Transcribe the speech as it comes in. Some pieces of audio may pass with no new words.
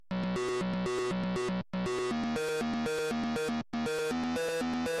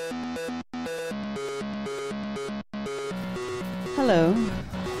Hello.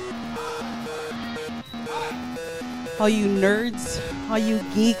 All you nerds, all you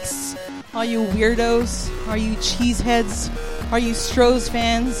geeks, all you weirdos, all you cheeseheads, all you Strohs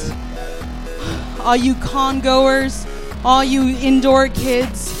fans, all you con goers, all you indoor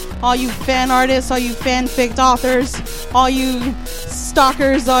kids, all you fan artists, all you fanfic authors, all you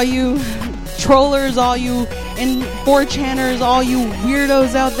stalkers, all you trollers, all you 4chaners, all you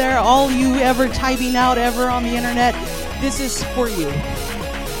weirdos out there, all you ever typing out ever on the internet, this is for you.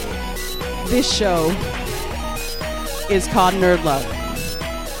 This show is called Nerd Love.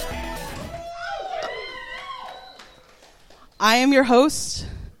 I am your host,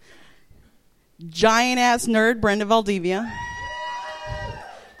 giant-ass nerd Brenda Valdivia.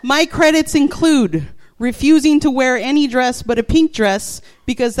 My credits include refusing to wear any dress but a pink dress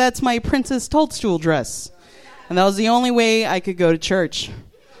because that's my Princess Toadstool dress. And that was the only way I could go to church.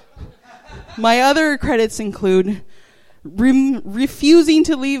 My other credits include refusing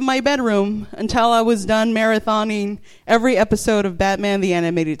to leave my bedroom until I was done marathoning every episode of Batman the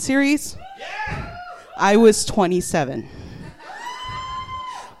Animated Series. Yeah! I was 27.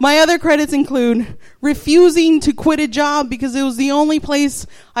 My other credits include refusing to quit a job because it was the only place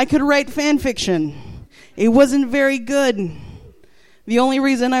I could write fan fiction. It wasn't very good. The only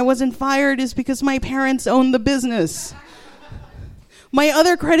reason I wasn't fired is because my parents owned the business. My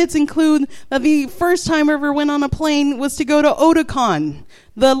other credits include that the first time I ever went on a plane was to go to Otakon,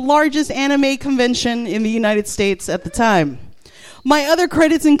 the largest anime convention in the United States at the time. My other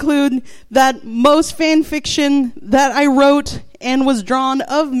credits include that most fan fiction that I wrote and was drawn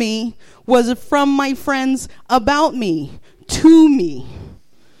of me was from my friends about me, to me.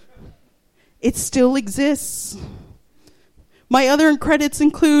 It still exists. My other credits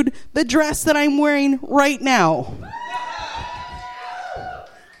include the dress that I'm wearing right now.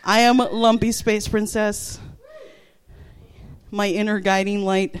 I am Lumpy Space Princess, my inner guiding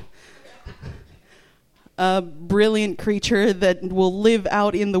light, a brilliant creature that will live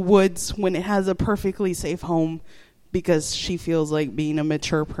out in the woods when it has a perfectly safe home because she feels like being a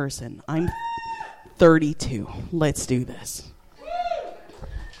mature person. I'm 32. Let's do this.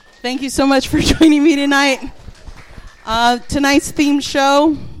 Thank you so much for joining me tonight. Tonight's theme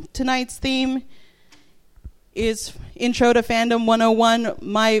is Intro to Fandom 101.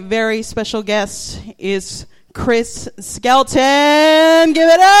 My very special guest is Chris Skelton. Give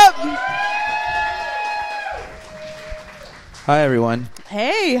it up. Hi, everyone.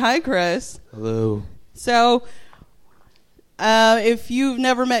 Hey, hi, Chris. Hello. So, if you've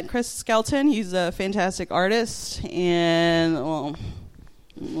never met Chris Skelton, he's a fantastic artist, and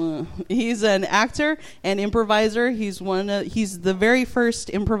he's an actor and improviser. He's the very first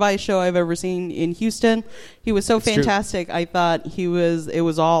improvised show I've ever seen in Houston. He was so That's fantastic. True. I thought it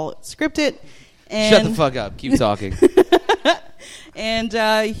was all scripted. And shut the fuck up. Keep talking. And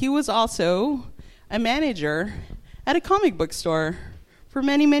he was also a manager at a comic book store for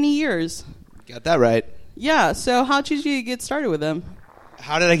many, many years. Got that right. Yeah. So how did you get started with him?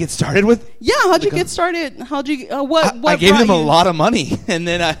 How did I get started with? Yeah, how'd you get started? How'd you what I gave them a lot of money, and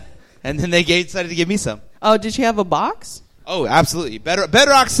then they decided to give me some. Oh, did you have a box? Oh, absolutely.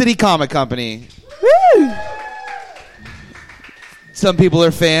 Bedrock City Comic Company. Woo! Some people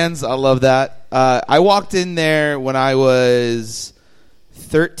are fans. I love that. I walked in there when I was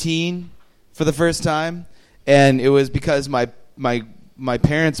 13 for the first time, and it was because my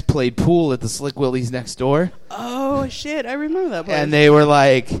parents played pool at the Slick Willie's next door. Oh shit, I remember that place. And they were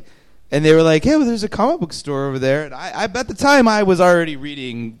like, hey, well, there's a comic book store over there. And I at the time I was already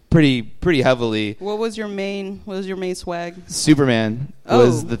reading pretty heavily. What was your main swag? Superman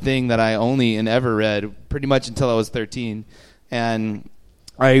was the thing that I only and ever read pretty much until I was 13. And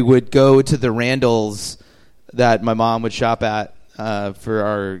I would go to the Randalls that my mom would shop at for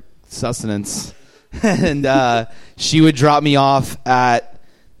our sustenance. And she would drop me off at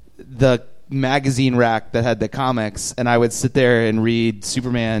the magazine rack that had the comics, and I would sit there and read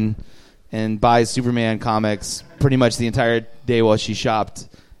Superman and buy Superman comics pretty much the entire day while she shopped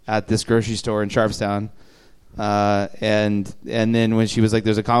at this grocery store in Sharpstown. And then when she was like,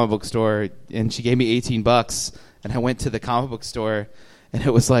 there's a comic book store, and she gave me $18, and I went to the comic book store, and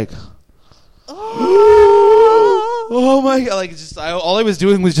it was like, oh my God, like all I was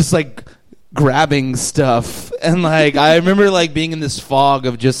doing was just like grabbing stuff, and like I remember like being in this fog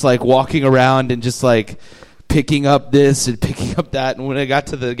of just like walking around and just like picking up this and picking up that, and when I got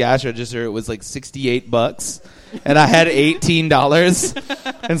to the gas register it was like $68 and I had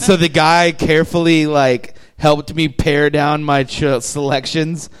 $18 and so the guy carefully like helped me pare down my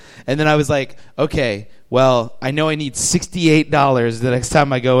selections. And then I was like, okay, well, I know I need $68 the next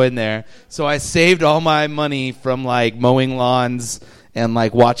time I go in there. So I saved all my money from like mowing lawns and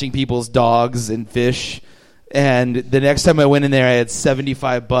like watching people's dogs and fish. And the next time I went in there, I had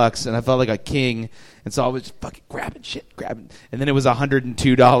 $75 and I felt like a king. And so I was fucking grabbing. And then it was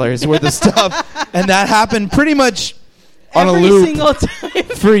 $102 worth of stuff. And that happened pretty much on every a loop single time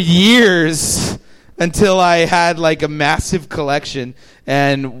for years until I had like a massive collection.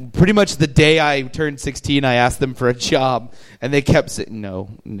 And pretty much the day I turned 16, I asked them for a job. And they kept saying, no.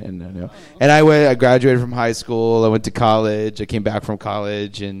 And I graduated from high school. I went to college. I came back from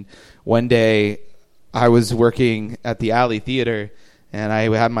college. And one day I was working at the Alley Theater. And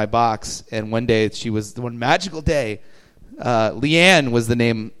I had my box, and one day one magical day. Leanne was the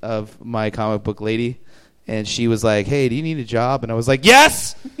name of my comic book lady, and she was like, "Hey, do you need a job?" And I was like,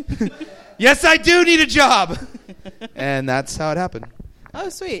 "Yes, yes, I do need a job." And that's how it happened. Oh,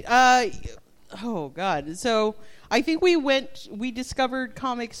 sweet. Oh God. So I think we discovered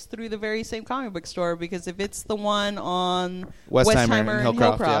comics through the very same comic book store, because if it's the one on Westheimer and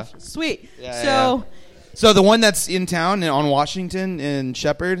Hillcroft, yeah. Sweet. Yeah. So the one that's in town on Washington in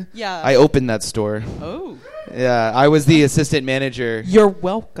Shepherd, I opened that store. Oh. Yeah, I was the assistant manager. You're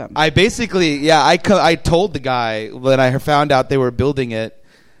welcome. I basically, I told the guy when I found out they were building it,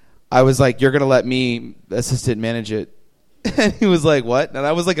 I was like, "You're going to let me assistant manage it." And he was like, "What?" And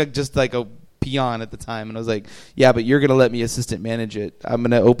I was like just like a peon at the time. And I was like, "Yeah, but you're going to let me assistant manage it. I'm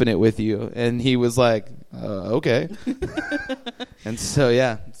going to open it with you." And he was like, "Okay." And so,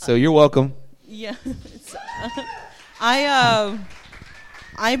 yeah. So you're welcome. Yeah.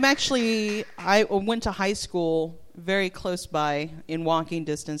 I went to high school very close by, in walking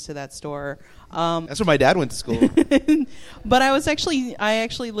distance to that store. That's where my dad went to school. But I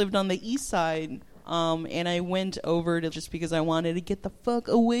actually lived on the east side, and I went over to just because I wanted to get the fuck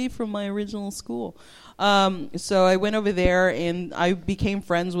away from my original school. So I went over there, and I became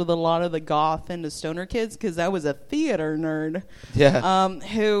friends with a lot of the goth and the stoner kids, because I was a theater nerd. Yeah.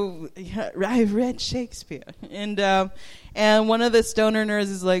 I read Shakespeare, and one of the stoner nerds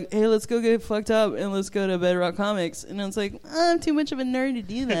is like, "Hey, let's go get fucked up and let's go to Bedrock Comics." And I was like, "I'm too much of a nerd to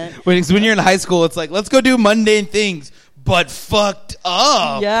do that." when you're in high school, it's like, let's go do mundane things, but fucked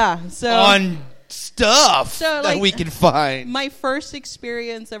up. Yeah. So on stuff that we can find. My first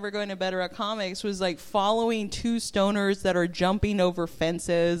experience ever going to Bedrock Comics was like following two stoners that are jumping over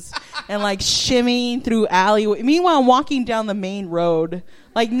fences and like shimmying through alleyways. Meanwhile, I'm walking down the main road,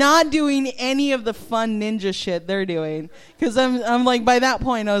 like not doing any of the fun ninja shit they're doing. Because I'm like, by that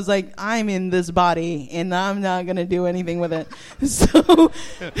point, I was like, I'm in this body and I'm not going to do anything with it. So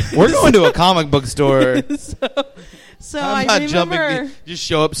we're going to a comic book store. So I'm I not remember, jumping. Just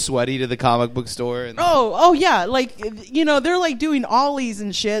show up sweaty to the comic book store. And oh yeah, like they're like doing ollies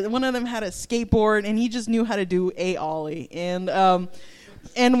and shit. One of them had a skateboard, and he just knew how to do a ollie.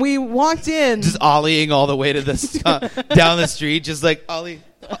 And we walked in, just ollieing all the way to the down the street, just like ollie.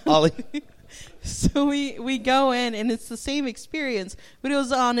 So we go in, and it's the same experience, but it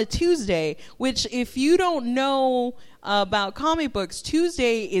was on a Tuesday, which if you don't know about comic books,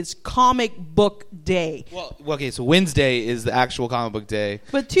 Tuesday is comic book day. Well, okay, so Wednesday is the actual comic book day.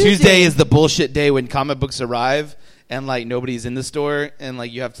 But Tuesday is the bullshit day when comic books arrive and like nobody's in the store and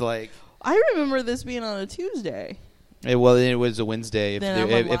like you have to like. I remember this being on a Tuesday. It was a Wednesday.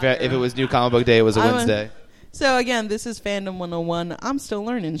 If it was New Comic Book Day, it was a Wednesday. So again, this is Fandom 101. I'm still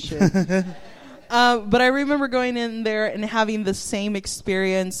learning shit. But I remember going in there and having the same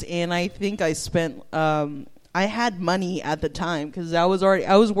experience, and I think I spent. I had money at the time because I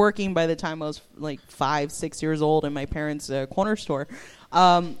was working by the time I was like 5-6 years old in my parents' corner store.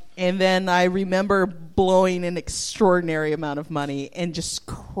 And then I remember blowing an extraordinary amount of money and just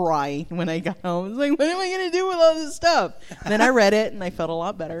crying when I got home. I was like, what am I going to do with all this stuff? And then I read it and I felt a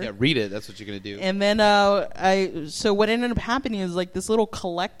lot better. Yeah, read it. That's what you're going to do. And then so what ended up happening is like this little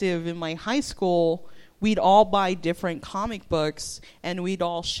collective in my high school, we'd all buy different comic books and we'd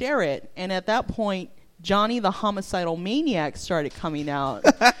all share it. And at that point, Johnny the Homicidal Maniac started coming out.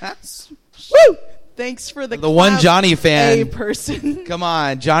 Woo! Thanks for the one Johnny fan. A person. Come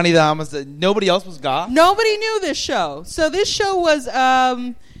on, Johnny the Homicide. Nobody else was goth? Nobody knew this show. So this show was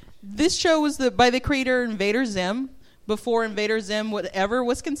by the creator Invader Zim. Before Invader Zim ever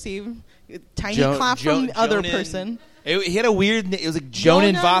was conceived. Tiny clap from the other person. He had a weird name. It was like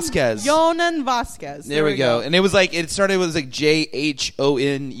Jonan Vasquez. Jonan Vasquez. There we go. And it was like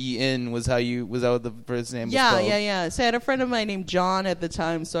JHONEN was that the first name was spelled? Yeah. So I had a friend of mine named John at the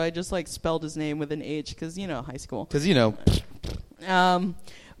time, so I just like spelled his name with an H because high school. Because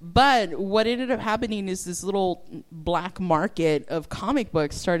But what ended up happening is this little black market of comic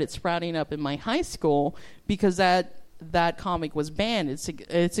books started sprouting up in my high school because that comic was banned.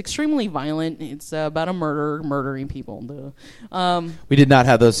 It's extremely violent. It's about a murderer murdering people. We did not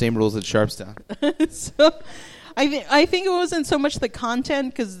have those same rules at Sharpstown. So I think it wasn't so much the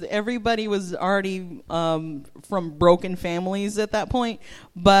content because everybody was already from broken families at that point.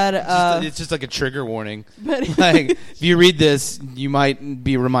 But it's just like a trigger warning. But like, if you read this, you might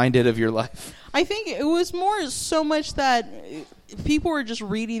be reminded of your life. I think it was more so much that people were just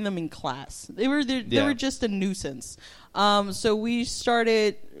reading them in class. They were just a nuisance. So we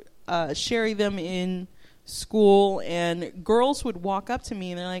started sharing them in school, and girls would walk up to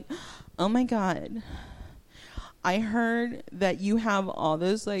me and they're like, "Oh my God, I heard that you have all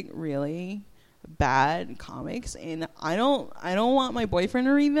those like really bad comics, and I don't want my boyfriend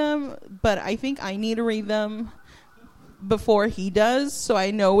to read them, but I think I need to read them before he does, so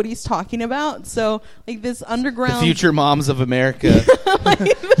I know what he's talking about." So like this underground, the future moms of America,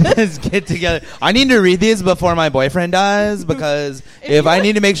 let's get together. I need to read these before my boyfriend does, because if I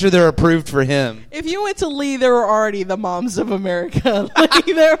need to make sure they're approved for him. If you went to Lee, there were already the moms of America. Like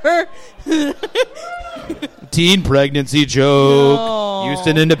there were teen pregnancy joke. No.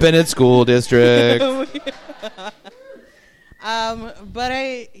 Houston Independent School District. But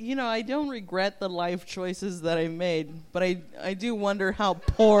I don't regret the life choices that I made, but I do wonder how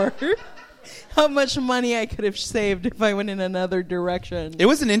much money I could have saved if I went in another direction. It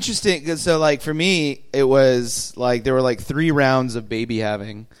was an interesting, so like for me, it was like there were like 3 rounds of baby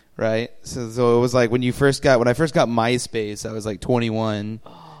having, right? So it was like when I first got MySpace, I was like 21,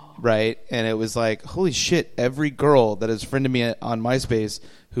 right? And it was like, holy shit, every girl that is friend of me on MySpace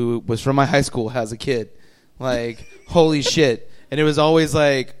who was from my high school has a kid. Like, holy shit. And it was always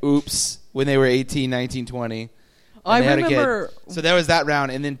like, oops, when they were 18, 19, 20. I remember. So there was that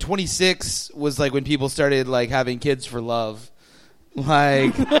round. And then 26 was like when people started like having kids for love.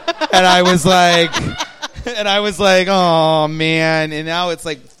 Like, and I was like, oh man. And now it's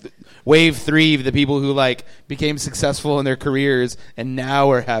like wave 3, the people who like became successful in their careers and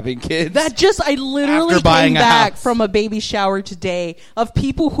now are having kids. I literally came back from a baby shower today of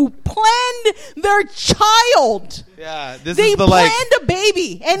people who planned their child. Yeah, they planned a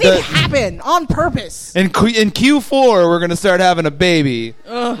baby and it happened on purpose. In Q4, we're gonna start having a baby.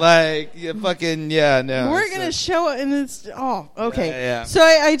 Like, no. We're gonna show it, and it's okay. Yeah. So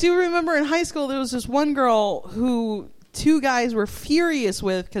I do remember in high school there was this one girl who 2 guys were furious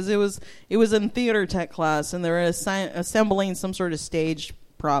with because it was in theater tech class and they were assembling some sort of stage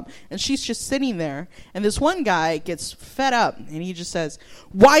prop, and she's just sitting there, and this one guy gets fed up and he just says,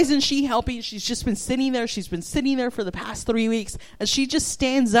 "Why isn't she helping? She's just been sitting there. She's been sitting there for the past 3 weeks." And she just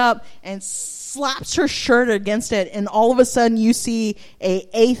stands up and slaps her shirt against it, and all of a sudden you see a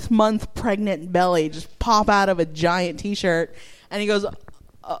 8th month pregnant belly just pop out of a giant t-shirt, and he goes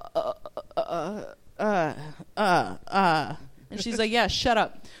and she's like, "Yeah, shut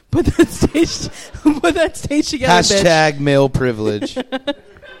up. Put that stage together, Hashtag bitch." Male privilege.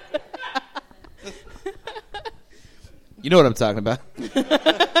 You know what I'm talking about.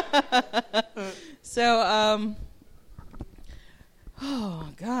 So,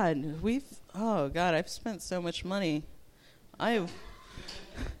 I've spent so much money. I've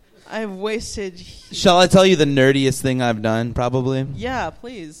wasted. Shall I tell you the nerdiest thing I've done? Probably. Yeah,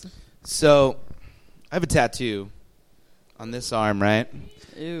 please. So, I have a tattoo on this arm, right?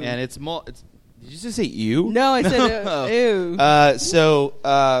 Ew. And it's did you just say ew? No, I said ew.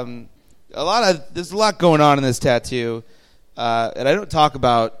 There's a lot going on in this tattoo, and I don't talk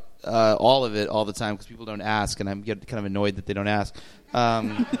about all of it all the time because people don't ask, and I'm kind of annoyed that they don't ask.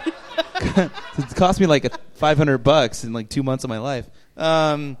 It cost me like $500 in like 2 months of my life.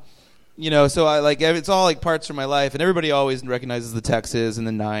 So I like it's all like parts from my life, and everybody always recognizes the Texas and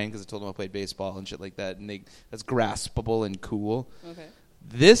the 9 because I told them I played baseball and shit like that, and that's graspable and cool. Okay.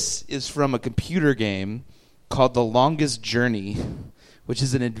 This is from a computer game called The Longest Journey, which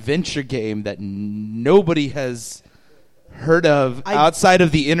is an adventure game that nobody has heard of outside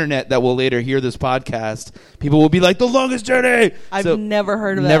of the internet that will later hear this podcast. People will be like, The Longest Journey! I've never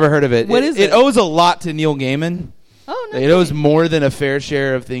heard of that. Never heard of it. What is it? It owes a lot to Neil Gaiman. Oh, no. It owes more than a fair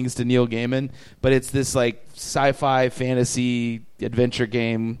share of things to Neil Gaiman, but it's this like sci-fi fantasy adventure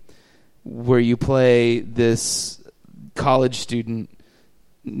game where you play this college student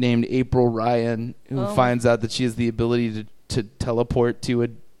named April Ryan who finds out that she has the ability to teleport to a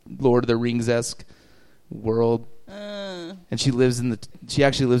Lord of the Rings-esque world. And she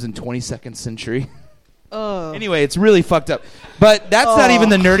actually lives in 22nd century. Anyway, it's really fucked up. But that's not even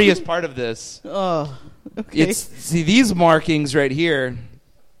the nerdiest part of this. Okay. See these markings right here.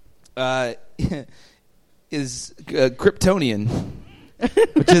 is Kryptonian,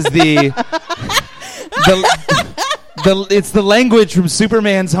 which is it's the language from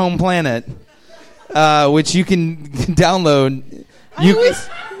Superman's home planet, which you can download.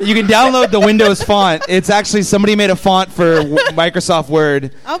 You can download the Windows font. It's actually somebody made a font for Microsoft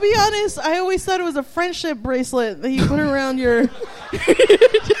Word. I'll be honest, I always thought it was a friendship bracelet that you put around your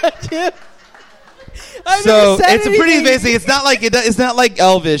tattoo. So it's a pretty basic. It's not like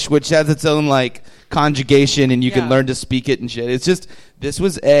Elvish, which has its own like conjugation, and you can learn to speak it and shit. It's just this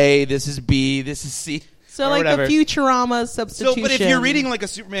was A, this is B, this is C. So like whatever. the Futurama substitution. So, but if you're reading like a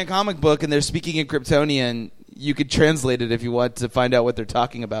Superman comic book and they're speaking in Kryptonian, you could translate it if you want to find out what they're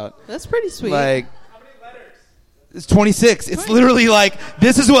talking about. That's pretty sweet. Like, how many letters? It's 26. It's literally like,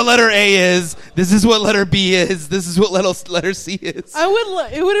 this is what letter A is, this is what letter B is, this is what letter C is.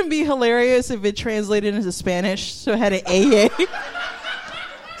 It wouldn't be hilarious if it translated into Spanish, so it had an AA.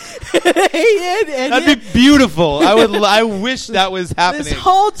 That'd be beautiful. I wish that was happening. This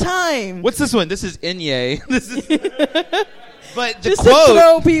whole time. What's this one? This is Inye. This is. But the just quote, to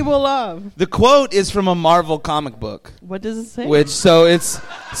throw people off. The quote is from a Marvel comic book. What does it say? It's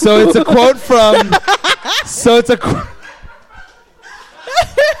a quote from. So it's a.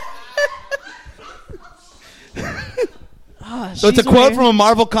 So it's a quote from a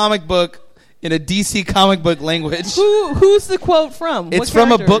Marvel comic book in a DC comic book language. Who's the quote from? It's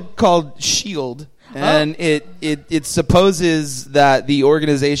from a book called S.H.I.E.L.D. And it supposes that the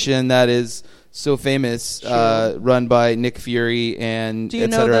organization that is so famous, run by Nick Fury and do you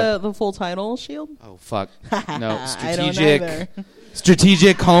know the full title, S.H.I.E.L.D.? Oh, fuck. No.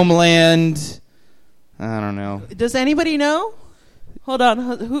 Strategic Homeland. I don't know. Does anybody know? Hold on.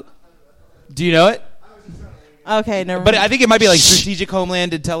 Who? Do you know it? Okay, never mind. But I think it might be like Strategic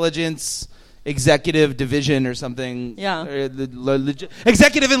Homeland Intelligence Executive Division or something. Yeah. Or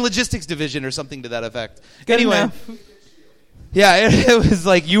Executive and Logistics Division or something to that effect. Good anyway. Enough. Yeah, it was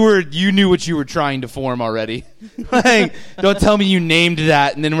like you knew what you were trying to form already. Like, don't tell me you named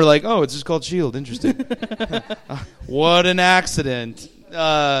that, and then we're like, oh, it's just called S.H.I.E.L.D. Interesting. What an accident.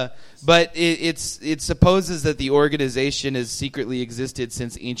 But it supposes that the organization has secretly existed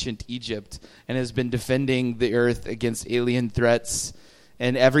since ancient Egypt and has been defending the Earth against alien threats.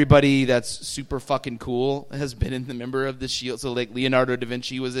 And everybody that's super fucking cool has been in the member of the S.H.I.E.L.D. So like Leonardo da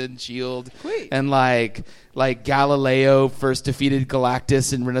Vinci was in S.H.I.E.L.D. Sweet. And like Galileo first defeated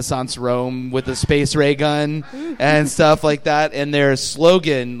Galactus in Renaissance Rome with a space ray gun and stuff like that. And their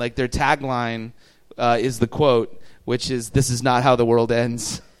slogan, like their tagline, is the quote, which is, "This is not how the world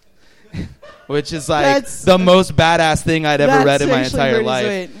ends." Which is like the most badass thing I'd ever read in my entire life.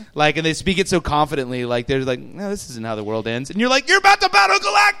 Sweet. Like, and they speak it so confidently. Like, they're like, "No, this isn't how the world ends." And you're like, "You're about to battle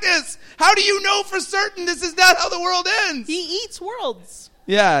Galactus. How do you know for certain this is not how the world ends?" He eats worlds.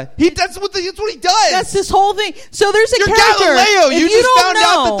 Yeah, that's what he does. That's this whole thing. So there's a You're character. Galileo. If You just found know,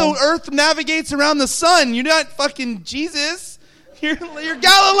 out that the Earth navigates around the sun. You're not fucking Jesus. You're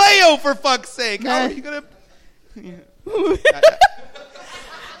Galileo, for fuck's sake. How are you gonna?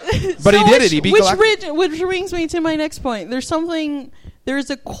 But he did it. He beat Galactus. Which brings me to my next point.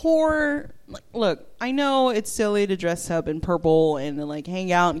 There's a core. Look, I know it's silly to dress up in purple and like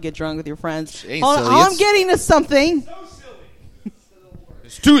hang out and get drunk with your friends. I'm getting to something. So silly.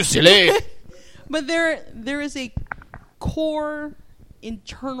 It's too silly. But there is a core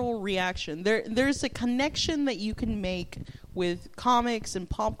internal reaction. There's a connection that you can make with comics and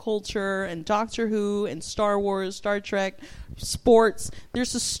pop culture and Doctor Who and Star Wars, Star Trek, sports.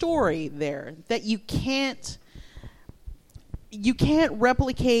 There's a story there that you can't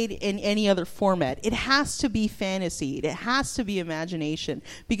replicate in any other format. It has to be fantasy. It has to be imagination.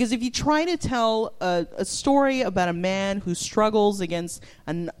 Because if you try to tell a story about a man who struggles against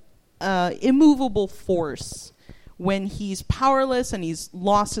an immovable force when he's powerless and he's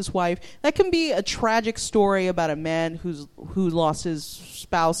lost his wife, that can be a tragic story about a man who lost his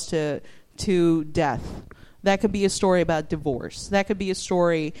spouse to death. That could be a story about divorce. That could be a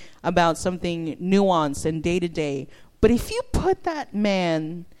story about something nuanced and day-to-day. But if you put that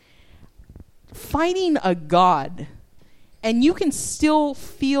man fighting a god, and you can still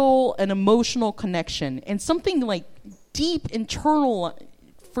feel an emotional connection and something like deep internal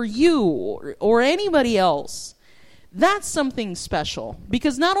for you or anybody else, that's something special.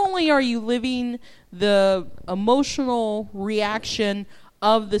 Because not only are you living the emotional reaction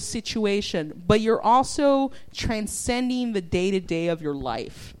of the situation, but you're also transcending the day-to-day of your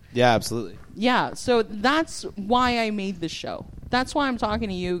life. Yeah, absolutely. Yeah, so that's why I made this show. That's why I'm talking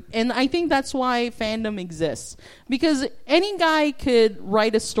to you. And I think that's why fandom exists. Because any guy could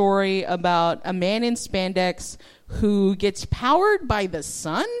write a story about a man in spandex who gets powered by the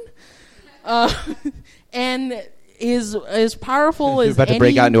sun. And is as powerful You're as about to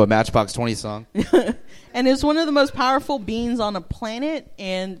break out into a Matchbox 20 song. And is one of the most powerful beings on a planet,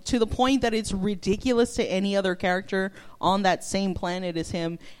 and to the point that it's ridiculous to any other character on that same planet as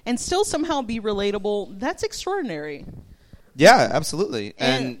him, and still somehow be relatable. That's extraordinary. Yeah, absolutely.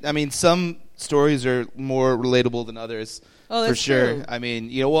 And I mean, some stories are more relatable than others. Oh, that's for sure. true. I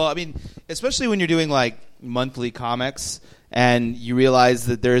mean, especially when you're doing like monthly comics and you realize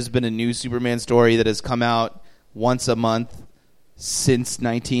that there's been a new Superman story that has come out once a month since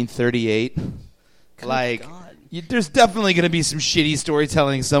 1938. Like, there's definitely going to be some shitty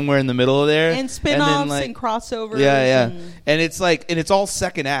storytelling somewhere in the middle of there. And spin-offs and crossovers. Yeah. And it's like, and it's all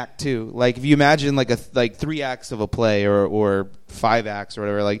second act too. Like, if you imagine like 3 acts of a play or 5 acts or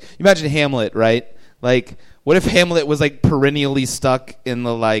whatever, like, imagine Hamlet, right? Like, what if Hamlet was like perennially stuck in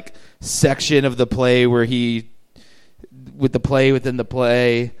the like section of the play where with the play within the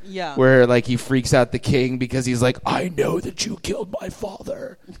play, where like he freaks out the king because he's like, I know that you killed my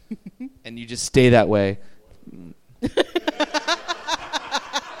father. And you just stay that way.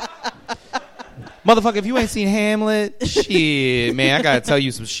 Motherfucker, if you ain't seen Hamlet, shit, man, I gotta tell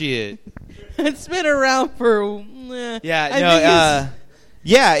you some shit. It's been around for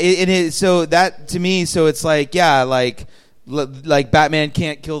so that to me, so it's like, yeah, like Batman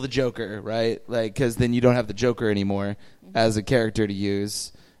can't kill the Joker, right? Like, because then you don't have the Joker anymore as a character to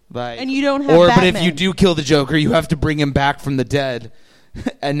use. Like, and you don't have Batman. But if you do kill the Joker, you have to bring him back from the dead.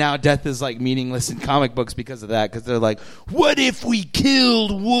 And now death is like meaningless in comic books because of that. Because they're like, what if we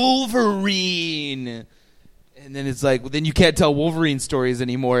killed Wolverine? And then it's like, well, then you can't tell Wolverine stories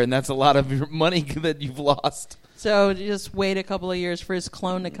anymore, and that's a lot of your money that you've lost. So just wait a couple of years for his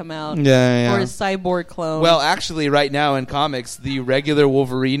clone to come out. Yeah. Or his cyborg clone. Well, actually, right now in comics, the regular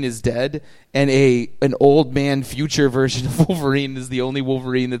Wolverine is dead, and an old man future version of Wolverine is the only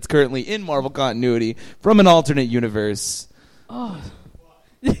Wolverine that's currently in Marvel continuity from an alternate universe. Oh.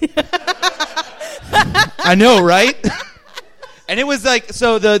 I know, right? And it was like,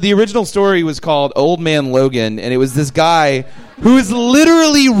 so the original story was called Old Man Logan, and it was this guy who was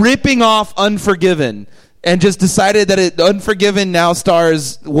literally ripping off Unforgiven and just decided that Unforgiven now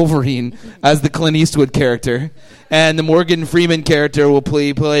stars Wolverine as the Clint Eastwood character, and the Morgan Freeman character will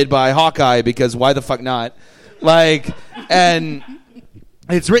be played by Hawkeye, because why the fuck not? Like, and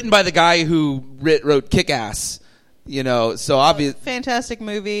it's written by the guy who wrote Kick-Ass. You know, so obvious. Fantastic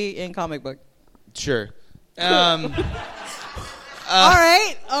movie in comic book. Sure. All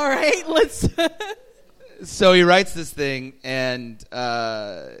right. Let's. So he writes this thing, and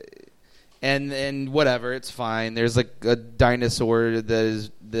whatever, it's fine. There's like a dinosaur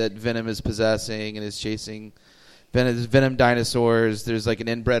that Venom is possessing and is chasing. Venom dinosaurs. There's like an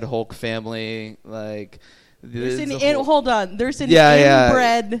inbred Hulk family. Like, there's hold on. There's an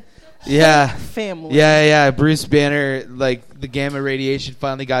inbred. Family. Bruce Banner, like, the gamma radiation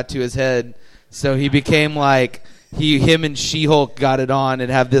finally got to his head, so he became like him and She-Hulk got it on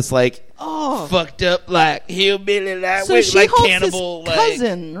and have this like fucked up like hillbilly like cannibal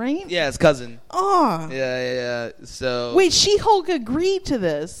cousin, right? Yeah, his cousin. Oh. Yeah. So wait, She-Hulk agreed to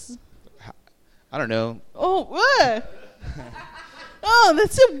this? I don't know. Oh, what? Oh,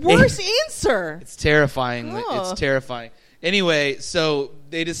 that's a worse answer. It's terrifying. It's terrifying. Anyway, so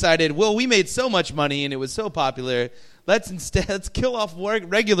they decided, well, we made so much money and it was so popular, let's kill off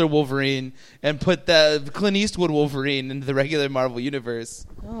regular Wolverine and put the Clint Eastwood Wolverine into the regular Marvel universe.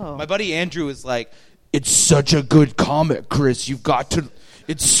 Oh. My buddy Andrew was like, it's such a good comic, Chris. You've got to...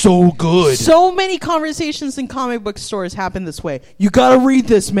 It's so good. So many conversations in comic book stores happen this way. You got to read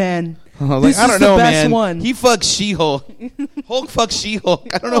this, man. This I don't is know, the best man. one. He fucks She-Hulk. Hulk fucks She-Hulk.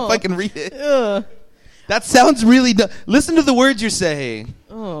 I don't know if I can read it. That sounds really dumb. Listen to the words you're saying.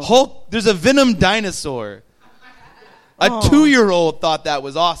 Oh. Hulk, there's a Venom dinosaur. A 2-year-old thought that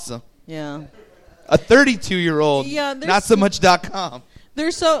was awesome. Yeah. A 32-year-old, not so much .com.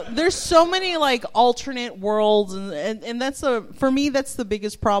 There's so many like alternate worlds, and that's for me that's the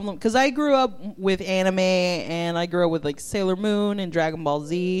biggest problem, because I grew up with anime and I grew up with like Sailor Moon and Dragon Ball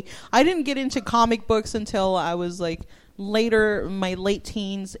Z. I didn't get into comic books until I was like later, my late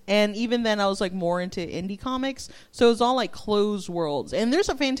teens, and even then I was like more into indie comics, so it was all like closed worlds. And there's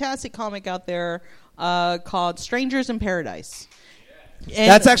a fantastic comic out there called Strangers in Paradise. And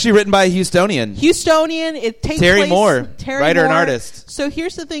that's actually written by a Houstonian. It takes Terry place, Moore, writer and Moore. artist. So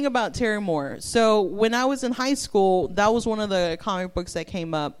here's the thing about Terry Moore. So when I was in high school, that was one of the comic books that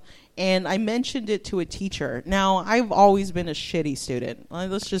came up, and I mentioned it to a teacher. Now, I've always been a shitty student.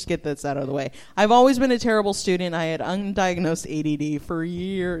 Let's just get this out of the way. I've always been a terrible student. I had undiagnosed ADD for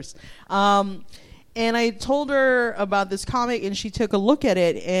years. And I told her about this comic, and she took a look at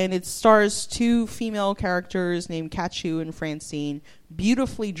it, and it stars 2 female characters named Kachu and Francine,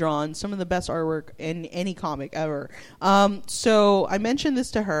 beautifully drawn, some of the best artwork in any comic ever. So I mentioned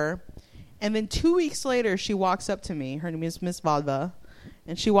this to her, and then 2 weeks later, she walks up to me. Her name is Miss Vadva,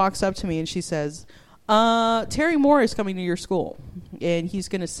 and she walks up to me, and she says, Terry Moore is coming to your school, and he's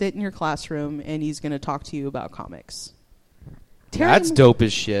going to sit in your classroom, and he's going to talk to you about comics. That's dope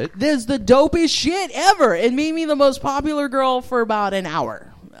as shit. This is the dopest shit ever. It made me the most popular girl for about an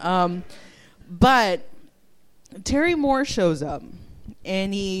hour. But Terry Moore shows up,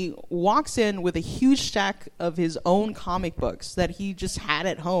 and he walks in with a huge stack of his own comic books that he just had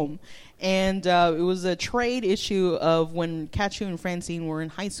at home. And it was a trade issue of when Kachu and Francine were in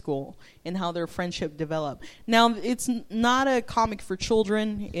high school and how their friendship developed. Now, it's not a comic for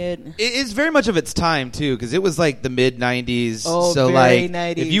children. It's very much of its time, too, because it was like the mid-'90s. Oh, so, very like,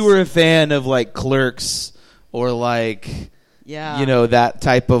 90s. if you were a fan of, like, Clerks or, like, you know, that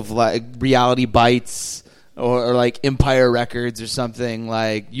type of, like, Reality Bites or like, Empire Records or something,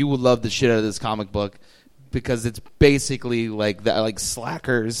 like, you would love the shit out of this comic book. Because it's basically like that, like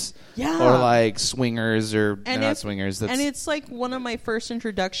Slackers, or like Swingers, or not Swingers. And it's like one of my first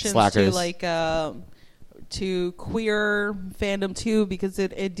introductions Slackers. to like to queer fandom too, because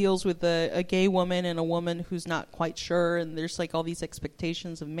it deals with a gay woman and a woman who's not quite sure, and there's like all these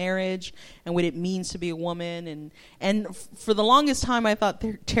expectations of marriage and what it means to be a woman, and for the longest time I thought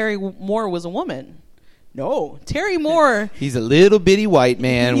Terry Moore was a woman. No, Terry Moore. He's a little bitty white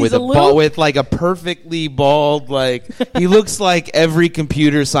man with with like a perfectly bald, like he looks like every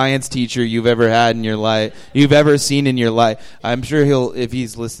computer science teacher you've ever had in your life, you've ever seen in your life. I'm sure if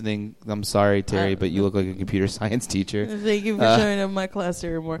he's listening, I'm sorry, Terry, but you look like a computer science teacher. Thank you for showing up my class,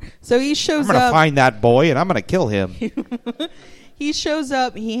 Terry Moore. So he shows up. I'm gonna find that boy and I'm gonna kill him. He shows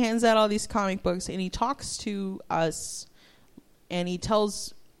up. He hands out all these comic books and he talks to us, and he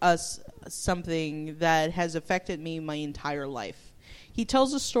tells us something that has affected me my entire life. He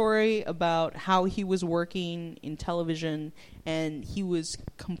tells a story about how he was working in television and he was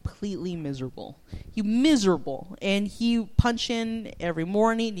completely miserable. And he punch in every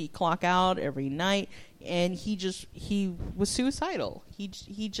morning, he clock out every night, and he was suicidal. He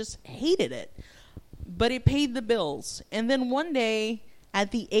just hated it. But it paid the bills. And then one day, at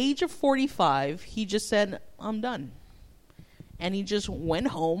the age of 45, he just said, I'm done. And he just went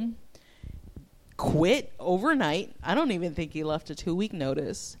home, quit overnight. I don't even think he left a 2-week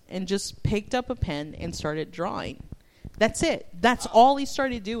notice, and just picked up a pen and started drawing. That's it. That's all he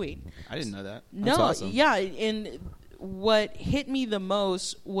started doing. I didn't know that. That's awesome. Yeah, and what hit me the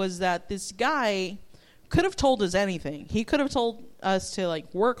most was that this guy could have told us anything. He could have told us to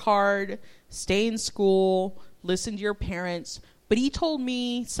like work hard, stay in school, listen to your parents, but he told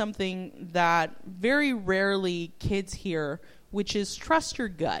me something that very rarely kids hear, which is trust your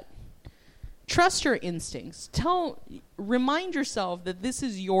gut. Trust your instincts. Remind yourself that this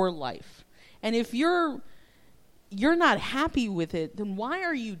is your life. And if you're not happy with it, then why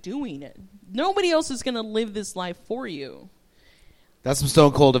are you doing it? Nobody else is going to live this life for you. That's some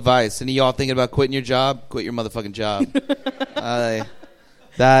stone cold advice. Any of y'all thinking about quitting your job? Quit your motherfucking job.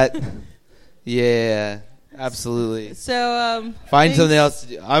 Yeah, absolutely. So find something else to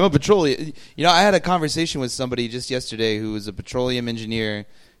do. I'm a petroleum. You know, I had a conversation with somebody just yesterday who was a petroleum engineer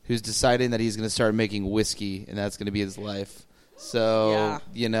who's deciding that he's going to start making whiskey, and that's going to be his life. So,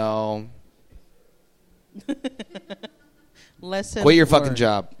 you know, quit your fucking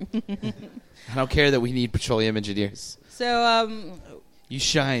job. I don't care that we need petroleum engineers. So, you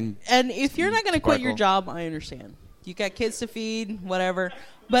shine. And if you're not going to quit your job, I understand. You got kids to feed, whatever.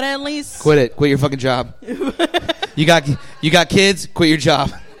 But at least quit it. Quit your fucking job. You got kids. Quit your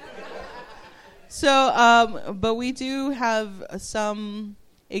job. So, but we do have some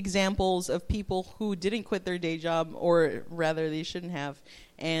examples of people who didn't quit their day job, or rather, they shouldn't have.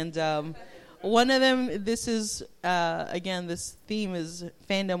 And one of them, this is again, this theme is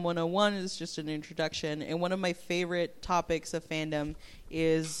Fandom 101. Is just an introduction, and one of my favorite topics of fandom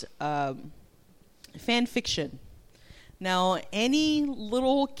is fan fiction. Now, any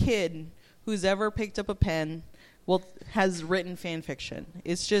little kid who's ever picked up a pen has written fan fiction.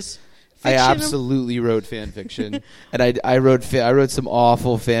 It's just fiction. I absolutely wrote fan fiction, and I wrote some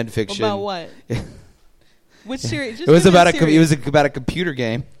awful fan fiction. About what? Which series? It was about a computer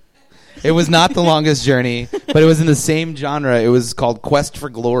game. It was not The Longest Journey, but it was in the same genre. It was called Quest for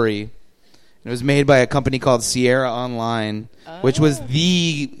Glory. It was made by a company called Sierra Online, which was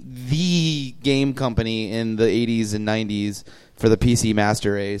the game company in the 80s and 90s for the PC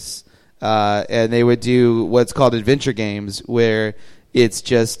Master Race. And they would do what's called adventure games, where it's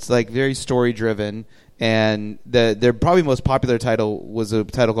just like very story driven. And their probably most popular title was a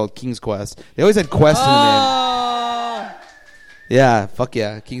title called King's Quest. They always had Quest in the name. Yeah, fuck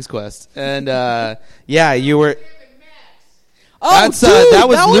yeah, King's Quest. And yeah, you were. Oh, that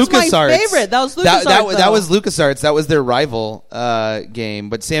was LucasArts. My favorite. That was LucasArts. That was LucasArts. That was their rival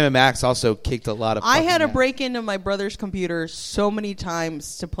game. But Sam and Max also kicked a lot of. I had to break into my brother's computer so many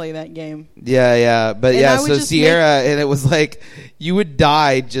times to play that game. Yeah. But and so Sierra, and it was like you would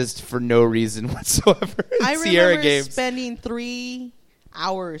die just for no reason whatsoever. I Sierra remember games. spending 3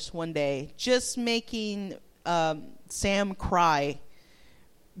 hours one day just making Sam cry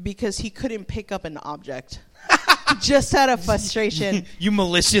because he couldn't pick up an object. Just out of frustration. You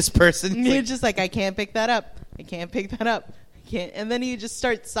malicious person. You're just like, I can't pick that up. I can't pick that up. I can't. And then he just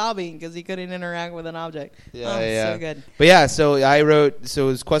starts sobbing because he couldn't interact with an object. Yeah. So good. But yeah, so I wrote, so it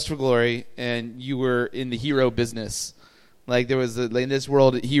was Quest for Glory, and you were in the hero business. Like there was in this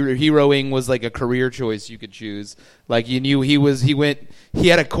world, heroing was like a career choice you could choose. Like you knew he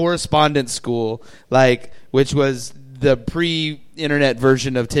had a correspondence school, like which was the pre-internet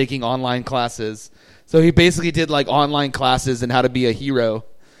version of taking online classes. So he basically did like online classes and how to be a hero.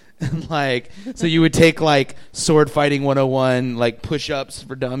 And like, so you would take like sword fighting 101, like push-ups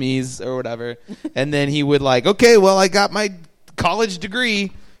for dummies or whatever. And then he would like, okay, well, I got my college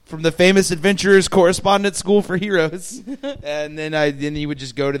degree from the famous Adventurers Correspondence School for Heroes. And then he would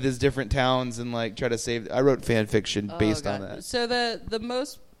just go to these different towns and like try to save. I wrote fan fiction based on that. So the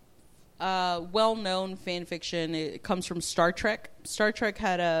most well-known fan fiction, it comes from Star Trek. Star Trek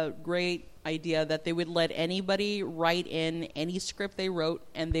had a great idea that they would let anybody write in any script they wrote,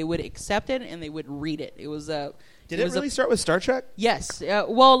 and they would accept it and they would read it. It was a. Did it really start with Star Trek? Yes.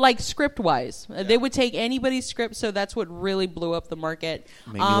 Well, like script-wise. They would take anybody's script, so that's what really blew up the market.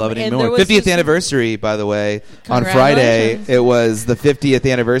 Made me love it even more. 50th anniversary, by the way. On Friday, it was the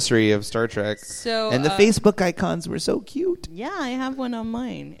 50th anniversary of Star Trek. And the Facebook icons were so cute. Yeah, I have one on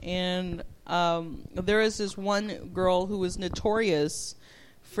mine. And there is this one girl who was notorious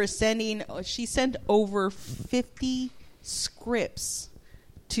for she sent over 50 scripts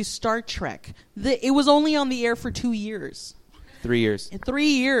to Star Trek. It was only on the air for 2 years. 3 years. 3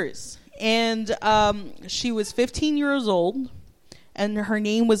 years. And she was 15 years old, and her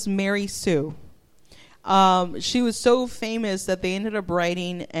name was Mary Sue. She was so famous that they ended up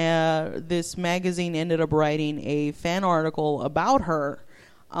writing, this magazine ended up writing a fan article about her.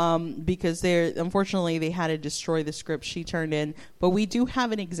 Because unfortunately they had to destroy the script she turned in. But we do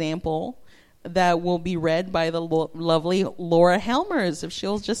have an example that will be read by the lovely Laura Helmers, if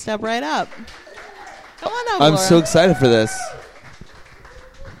she'll just step right up. Come on up, I'm Laura. so excited for this.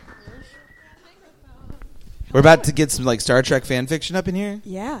 We're about to get some like Star Trek fan fiction up in here.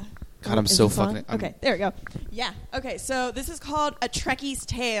 Yeah. God, I'm so fucking. Okay, there we go. Yeah. Okay, so this is called A Trekkie's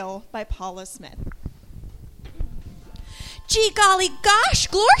Tale by Paula Smith. Gee golly gosh,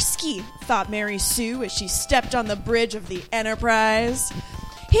 Glorsky, thought Mary Sue as she stepped on the bridge of the Enterprise.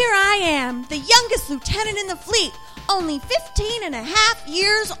 Here I am, the youngest lieutenant in the fleet, only 15 and a half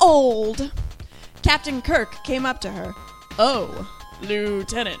years old. Captain Kirk came up to her. Oh,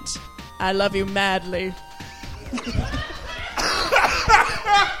 Lieutenant, I love you madly.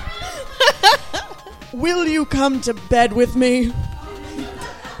 Will you come to bed with me?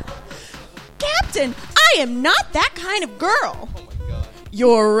 Captain, I am not that kind of girl. Oh my God.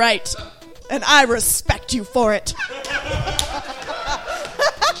 You're right, and I respect you for it.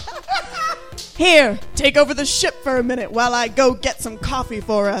 Here, take over the ship for a minute while I go get some coffee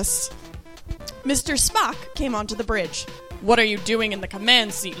for us. Mr. Spock came onto the bridge. What are you doing in the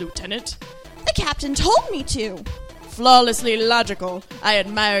command seat, Lieutenant? The captain told me to. Flawlessly logical. I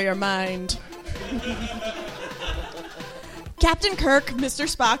admire your mind. Captain Kirk, Mr.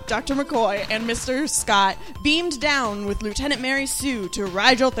 Spock, Dr. McCoy, and Mr. Scott beamed down with Lieutenant Mary Sue to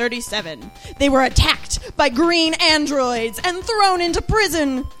Rigel 37. They were attacked by green androids and thrown into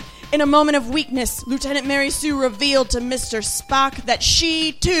prison. In a moment of weakness, Lieutenant Mary Sue revealed to Mr. Spock that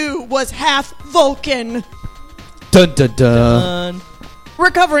she, too, was half Vulcan. Dun, dun, dun.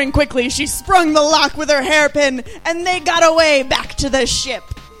 Recovering quickly, she sprung the lock with her hairpin, and they got away back to the ship.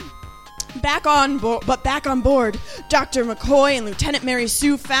 Back on board, Dr. McCoy and Lieutenant Mary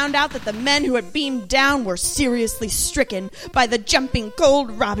Sue found out that the men who had beamed down were seriously stricken by the jumping gold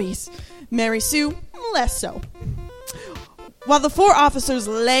robbies. Mary Sue, less so. While the 4 officers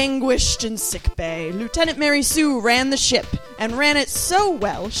languished in sickbay, Lieutenant Mary Sue ran the ship, and ran it so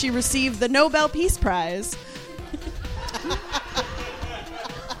well she received the Nobel Peace Prize.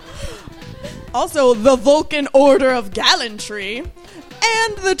 Also, the Vulcan Order of Gallantry,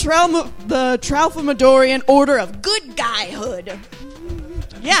 and the Tralfamadorian Order of Good Guyhood.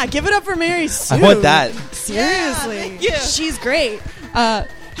 Yeah, give it up for Mary Sue. I want that. Seriously. Yeah, she's great.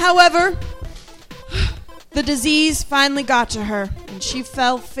 However, the disease finally got to her, and she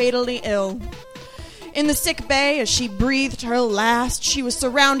fell fatally ill. In the sick bay, as she breathed her last, she was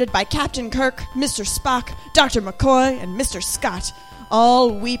surrounded by Captain Kirk, Mr. Spock, Dr. McCoy, and Mr. Scott,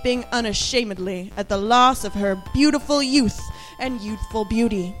 all weeping unashamedly at the loss of her beautiful youth and youthful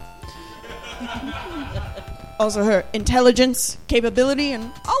beauty. Also her intelligence, capability, and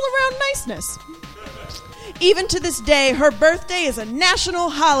all-around niceness. Even to this day, her birthday is a national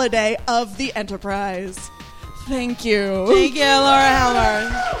holiday of the Enterprise. Thank you. Thank you, Laura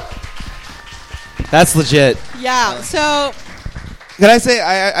Helmer. That's legit. Yeah. So, Can I say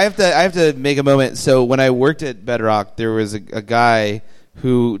I have to make a moment. So when I worked at Bedrock, there was a guy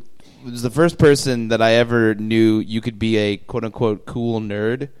who was the first person that I ever knew you could be a quote unquote cool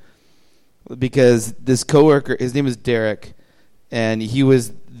nerd, because this coworker, his name was Derek, and he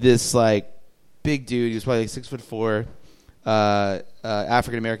was this like big dude. He was probably like 6'4",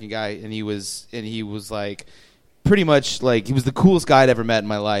 African American guy, and he was like pretty much like he was the coolest guy I'd ever met in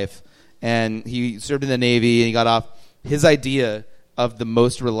my life. And he served in the Navy, and he got off. His idea of the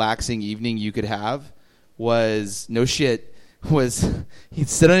most relaxing evening you could have was, no shit, was he'd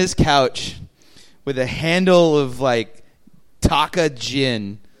sit on his couch with a handle of like Taka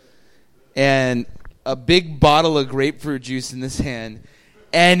gin and a big bottle of grapefruit juice in his hand,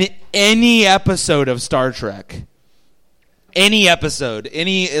 and any episode of Star Trek. Any episode,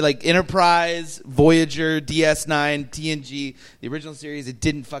 any like Enterprise, Voyager, DS9, TNG, the original series, it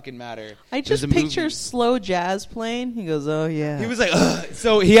didn't fucking matter. I just picture slow jazz playing. He goes, "Oh yeah." He was like, ugh.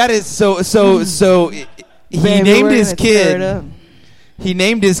 So he had his he named his kid. He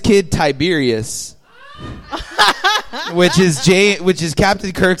named his kid Tiberius, which is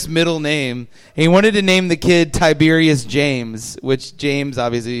Captain Kirk's middle name. And he wanted to name the kid Tiberius James, which James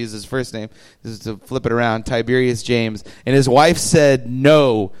obviously is his first name. This is to flip it around, Tiberius James. And his wife said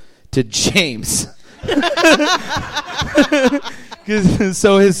no to James.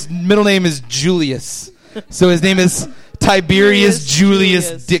 So his middle name is Julius. So his name is Tiberius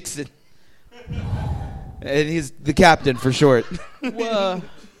Julius Dixon. And he's the captain for short. Whoa.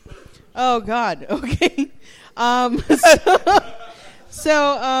 Oh God. Okay.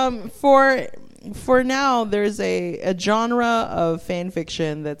 For now, there's a genre of fan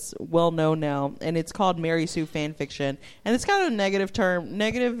fiction that's well known now, and it's called Mary Sue fan fiction. And it's kind of a negative term,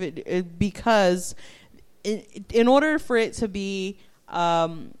 because in order for it to be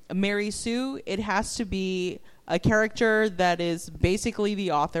Mary Sue, it has to be a character that is basically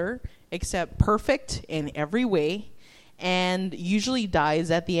the author, except perfect in every way, and usually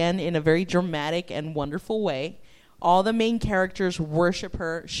dies at the end in a very dramatic and wonderful way. All the main characters worship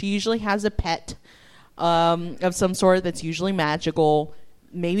her. She usually has a pet of some sort that's usually magical.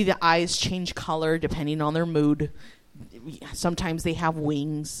 Maybe the eyes change color depending on their mood. Sometimes they have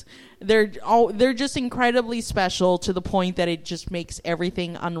wings. They're just incredibly special to the point that it just makes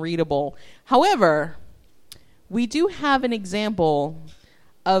everything unreadable. However, we do have an example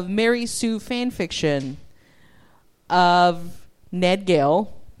of Mary Sue fanfiction of Ned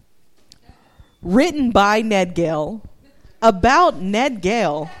Gale, written by Ned Gale, about Ned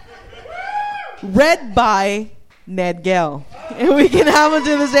Gale, read by Ned Gale. And we can have him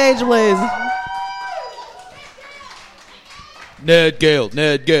to the stage, please. Ned Gale.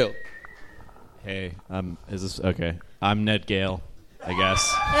 Hey, is this okay? I'm Ned Gale, I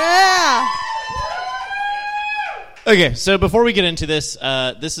guess. Yeah. Okay, so before we get into this,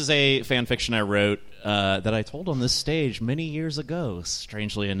 this is a fan fiction I wrote that I told on this stage many years ago,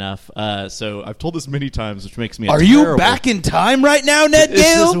 strangely enough. So I've told this many times, which makes me Are you back in time right now, Ned Gale?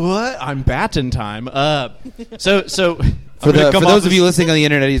 This is what? I'm bat in time. So for those of you listening on the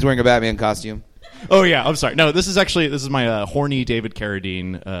internet, he's wearing a Batman costume. Oh, yeah, I'm sorry. No, this is my horny David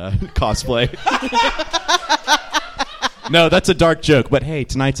Carradine cosplay. No, that's a dark joke, but hey,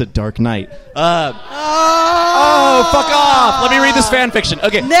 tonight's a dark night. Oh, fuck off. Let me read this fan fiction.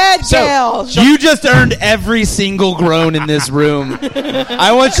 Okay. Ned Gale. You just earned every single groan in this room.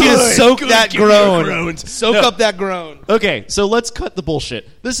 I want you to soak that groan. Soak up that groan. Okay, so let's cut the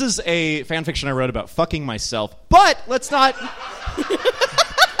bullshit. This is a fan fiction I wrote about fucking myself, but let's not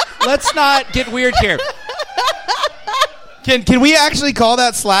get weird here. Can we actually call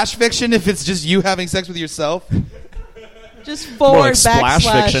that slash fiction if it's just you having sex with yourself? Just forward, more like splash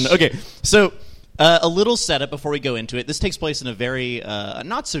backslash. fiction. Okay, so a little setup before we go into it. This takes place in a very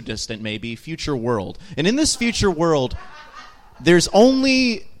not so distant, maybe, future world. And in this future world, there's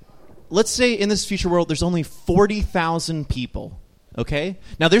only, let's say in this future world, there's only 40,000 people. Okay?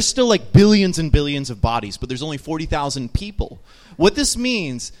 Now, there's still like billions and billions of bodies, but there's only 40,000 people. What this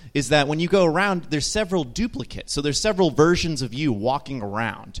means is that when you go around, there's several duplicates. So there's several versions of you walking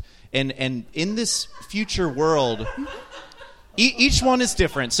around. And in this future world, each one is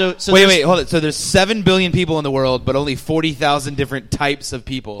different. So wait, hold it. So there's 7 billion people in the world, but only 40,000 different types of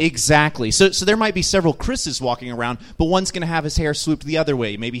people. Exactly. So there might be several Chris's walking around, but one's going to have his hair swooped the other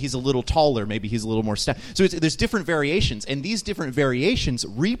way. Maybe he's a little taller. Maybe he's a little more So there's different variations, and these different variations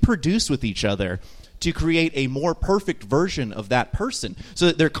reproduce with each other to create a more perfect version of that person. So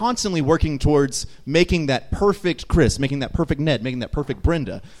that they're constantly working towards making that perfect Chris, making that perfect Ned, making that perfect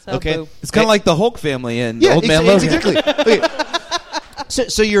Brenda. Okay? It's kind of like the Hulk family in Old Man Logan. Exactly. Okay.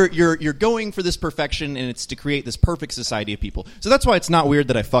 So you're going for this perfection, and it's to create this perfect society of people. So that's why it's not weird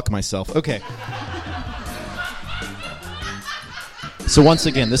that I fuck myself. Okay. So once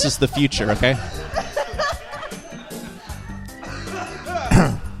again, this is the future, okay?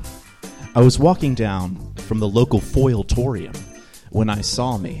 I was walking down from the local foiltorium when I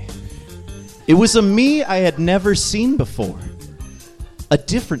saw me. It was a me I had never seen before. A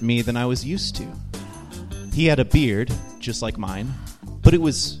different me than I was used to. He had a beard, just like mine, but it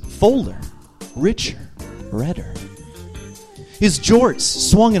was fuller, richer, redder. His jorts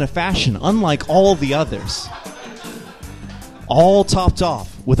swung in a fashion unlike all the others. All topped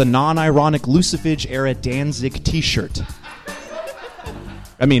off with a non-ironic Lucifage-era Danzig t-shirt.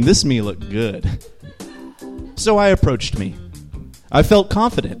 I mean, this me looked good. So I approached me. I felt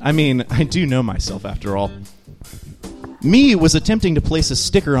confident. I mean, I do know myself after all. Me was attempting to place a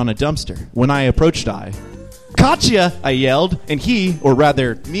sticker on a dumpster when I approached Gotcha! I yelled, and he, or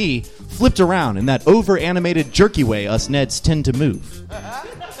rather me, flipped around in that over-animated jerky way us Neds tend to move.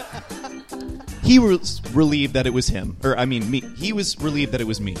 He was relieved that it was him. Me. He was relieved that it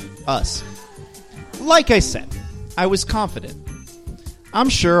was me. Us. Like I said, I was confident. I'm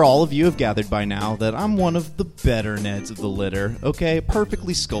sure all of you have gathered by now that I'm one of the better Neds of the litter, okay?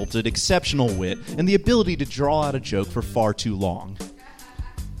 Perfectly sculpted, exceptional wit, and the ability to draw out a joke for far too long.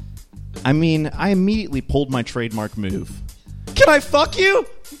 I mean, I immediately pulled my trademark move. Can I fuck you?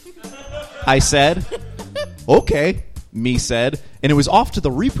 I said. Okay, me said, and it was off to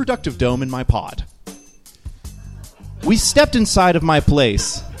the reproductive dome in my pod. We stepped inside of my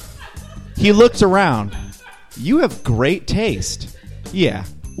place. He looked around. You have great taste. Yeah,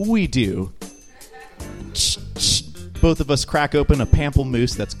 we do. Both of us crack open a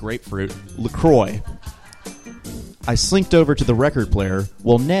pamplemousse that's grapefruit, LaCroix. I slinked over to the record player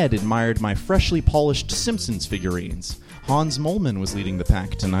while Ned admired my freshly polished Simpsons figurines. Hans Moleman was leading the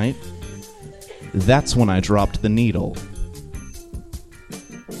pack tonight. That's when I dropped the needle.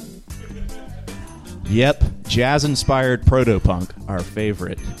 Yep, jazz-inspired proto-punk, our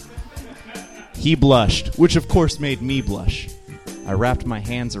favorite. He blushed, which of course made me blush. I wrapped my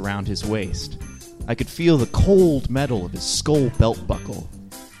hands around his waist. I could feel the cold metal of his skull belt buckle.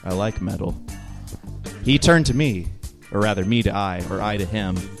 I like metal. He turned to me, or rather me to I, or I to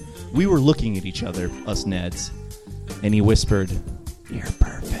him. We were looking at each other, us Neds, and he whispered, "You're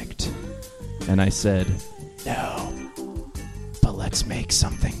perfect." And I said, "No, but let's make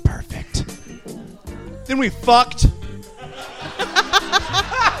something perfect." Then we fucked.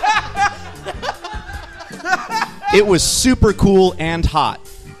 It was super cool and hot.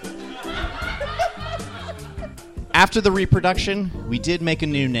 After the reproduction, we did make a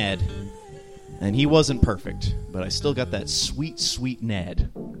new Ned. And he wasn't perfect, but I still got that sweet, sweet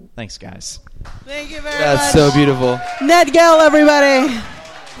Ned. Thanks, guys. Thank you very much. That's so beautiful. Ned Gell, everybody.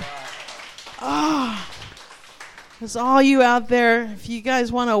 There's all you out there. If you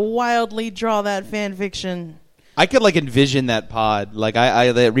guys want to wildly draw that fan fiction. I could envision that pod,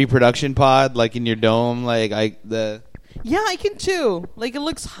 that reproduction pod, in your dome, Yeah, I can too. It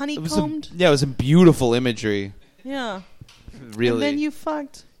looks honeycombed. It was some beautiful imagery. Yeah. Really. And then you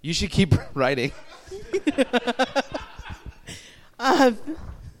fucked. You should keep writing.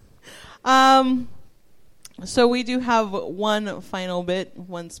 So we do have one final bit,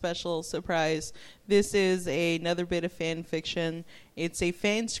 one special surprise. This is another bit of fan fiction. It's a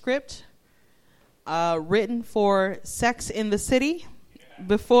fan script written for Sex in the City.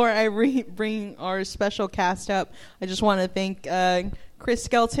 Before I bring our special cast up, I just want to thank Chris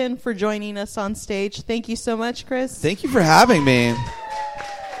Skelton for joining us on stage. Thank you so much, Chris. Thank you for having me.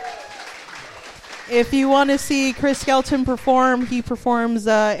 If you want to see Chris Skelton perform, he performs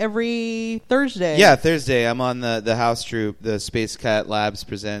every Thursday. Yeah, Thursday. I'm on the house troupe. The Space Cat Labs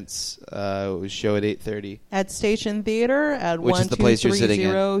presents a show at 8:30 at Station Theater at Which is the place you're sitting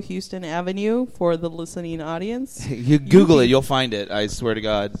 1230 Houston Avenue for the listening audience. You Google it, you'll find it. I swear to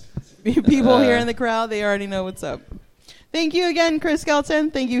God. People here in the crowd, they already know what's up. Thank you again, Chris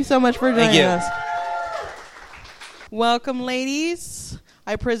Skelton. Thank you so much for joining us. Welcome, ladies.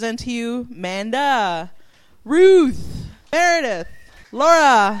 I present to you Manda, Ruth, Meredith,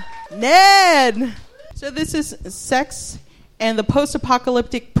 Laura, Ned. So this is Sex and the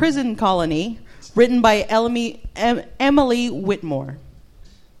Post-Apocalyptic Prison Colony, written by Emily Whitmore.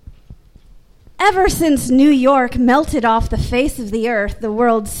 Ever since New York melted off the face of the earth, the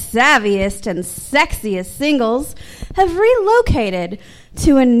world's savviest and sexiest singles have relocated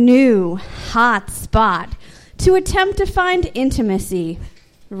to a new hot spot to attempt to find intimacy,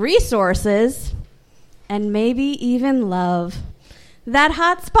 resources, and maybe even love. That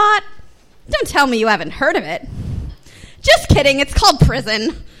hot spot? Don't tell me you haven't heard of it. Just kidding, it's called prison.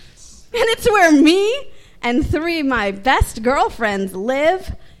 And it's where me and 3 of my best girlfriends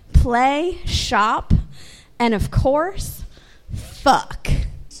live, play, shop, and of course, fuck.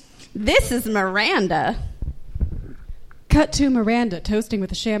 This is Miranda. Cut to Miranda toasting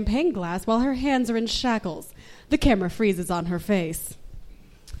with a champagne glass while her hands are in shackles. The camera freezes on her face.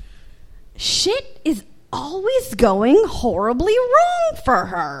 Shit is always going horribly wrong for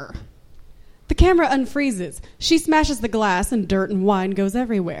her. The camera unfreezes. She smashes the glass and dirt and wine goes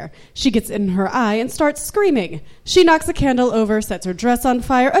everywhere. She gets in her eye and starts screaming. She knocks a candle over, sets her dress on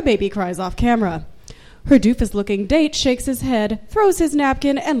fire. A baby cries off camera. Her doofus-looking date shakes his head, throws his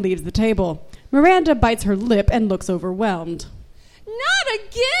napkin, and leaves the table. Miranda bites her lip and looks overwhelmed. Not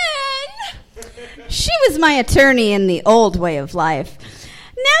again! She was my attorney in the old way of life.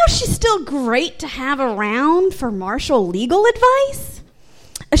 Now she's still great to have around for martial legal advice.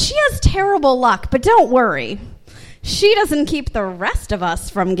 She has terrible luck, but don't worry. She doesn't keep the rest of us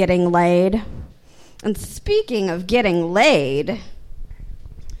from getting laid. And speaking of getting laid...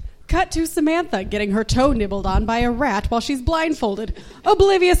 Cut to Samantha getting her toe nibbled on by a rat while she's blindfolded,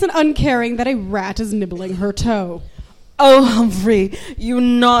 oblivious and uncaring that a rat is nibbling her toe. Oh, Humphrey, you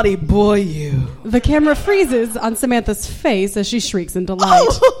naughty boy, you. The camera freezes on Samantha's face as she shrieks in delight.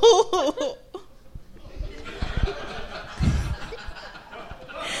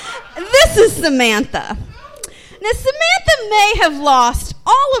 This is Samantha. Now, Samantha may have lost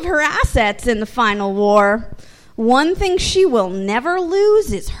all of her assets in the final war. One thing she will never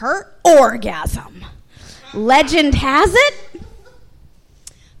lose is her orgasm. Legend has it,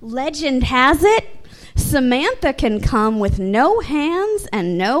 Samantha can come with no hands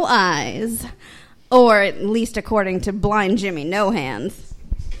and no eyes. Or at least according to Blind Jimmy, no hands.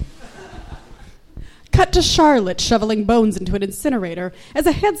 Cut to Charlotte shoveling bones into an incinerator as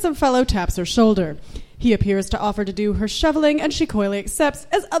a handsome fellow taps her shoulder. He appears to offer to do her shoveling, and she coyly accepts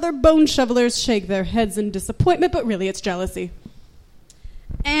as other bone shovelers shake their heads in disappointment, but really it's jealousy.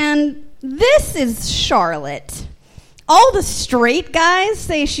 And this is Charlotte. All the straight guys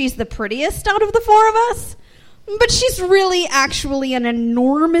say she's the prettiest out of the 4 of us, but she's really actually an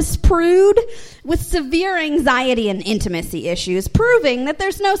enormous prude with severe anxiety and intimacy issues, proving that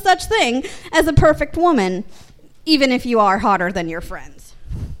there's no such thing as a perfect woman, even if you are hotter than your friends.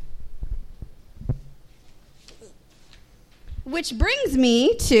 Which brings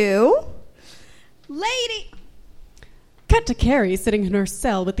me to Lady. Cut to Carrie sitting in her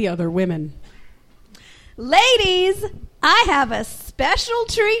cell with the other women. Ladies, I have a special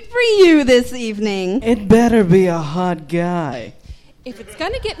treat for you this evening. It better be a hot guy. If it's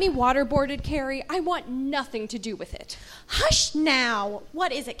going to get me waterboarded, Carrie, I want nothing to do with it. Hush now.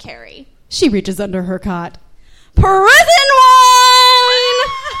 What is it, Carrie? She reaches under her cot. Prison wine!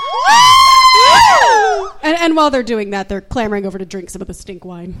 And while they're doing that, they're clamoring over to drink some of the stink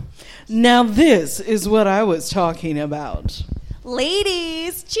wine. Now this is what I was talking about.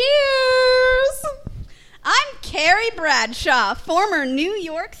 Ladies, cheers! I'm Carrie Bradshaw, former New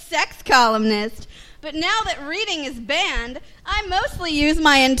York sex columnist. But now that reading is banned, I mostly use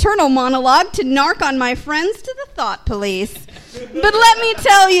my internal monologue to narc on my friends to the thought police. But let me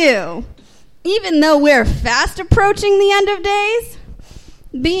tell you, even though we're fast approaching the end of days,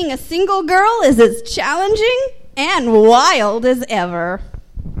 being a single girl is as challenging and wild as ever.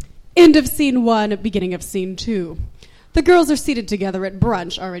 End of scene 1, beginning of scene 2. The girls are seated together at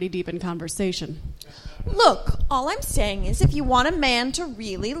brunch, already deep in conversation. Look, all I'm saying is if you want a man to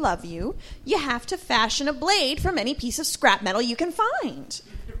really love you, you have to fashion a blade from any piece of scrap metal you can find.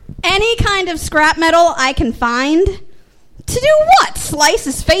 Any kind of scrap metal I can find? To do what? Slice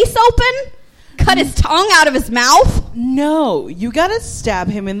his face open? Cut his tongue out of his mouth? No, you gotta stab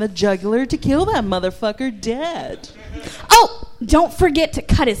him in the jugular to kill that motherfucker dead. Oh, don't forget to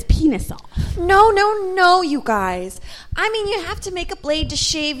cut his penis off. No, you guys. I mean, you have to make a blade to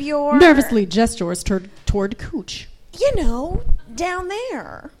shave your... Nervously gestures toward Cooch. You know, down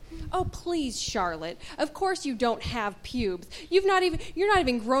there. Oh, please, Charlotte. Of course you don't have pubes. You're not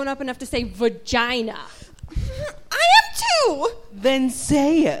even grown up enough to say vagina. I am too. Then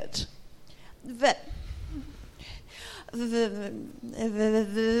say it. Victor's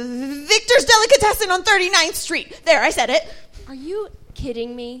Delicatessen on 39th Street. There, I said it. Are you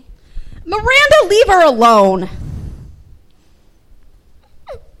kidding me? Miranda, leave her alone.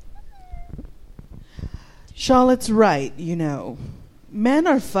 Charlotte's right, you know. Men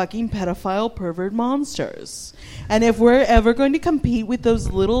are fucking pedophile pervert monsters. And if we're ever going to compete with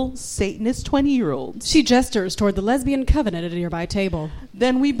those little Satanist 20-year-olds, She gestures toward the lesbian covenant at a nearby table.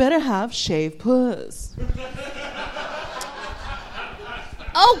 then we better have shaved puss.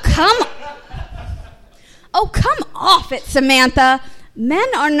 Oh, come off it, Samantha. Men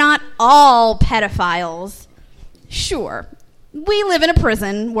are not all pedophiles. Sure, we live in a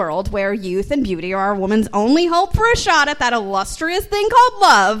prison world where youth and beauty are a woman's only hope for a shot at that illustrious thing called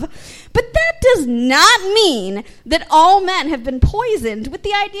love. But that does not mean that all men have been poisoned with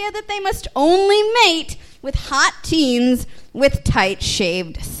the idea that they must only mate with hot teens with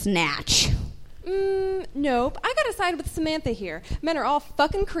tight-shaved snatch. Nope. I gotta side with Samantha here. Men are all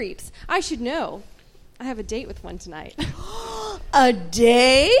fucking creeps. I should know. I have a date with one tonight. A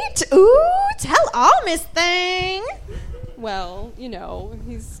date? Ooh, tell all, Miss Thing. Well, you know,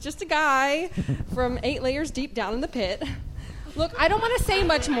 he's just a guy from 8 layers deep down in the pit. Look, I don't want to say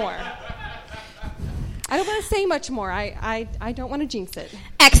much more. I don't want to jinx it.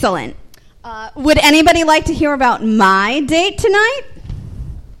 Excellent. Would anybody like to hear about my date tonight?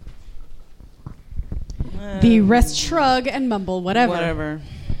 The rest shrug and mumble whatever. Whatever.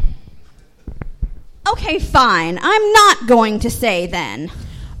 Okay, fine. I'm not going to say then.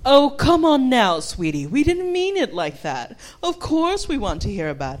 Oh, come on now, sweetie. We didn't mean it like that. Of course we want to hear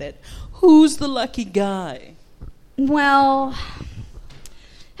about it. Who's the lucky guy? Well,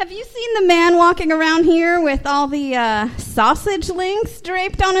 have you seen the man walking around here with all the sausage links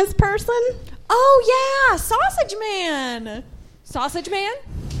draped on his person? Oh, yeah, Sausage Man. Sausage Man?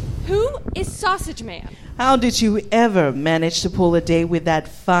 Who is Sausage Man? How did you ever manage to pull a date with that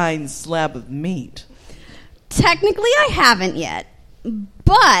fine slab of meat? Technically, I haven't yet.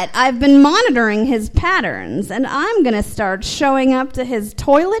 But I've been monitoring his patterns, and I'm going to start showing up to his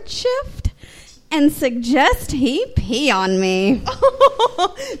toilet shift and suggest he pee on me.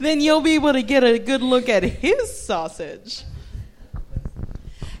 Then you'll be able to get a good look at his sausage.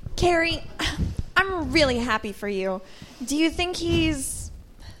 Carrie, I'm really happy for you. Do you think he's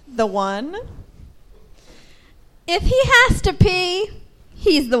the one? If he has to pee,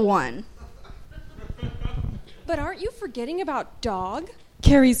 he's the one. But aren't you forgetting about Dog?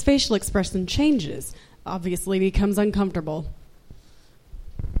 Carrie's facial expression changes. Obviously becomes uncomfortable.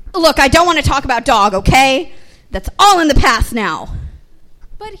 Look, I don't want to talk about Dog, okay? That's all in the past now.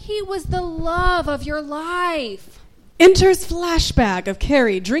 But he was the love of your life. Enters flashback of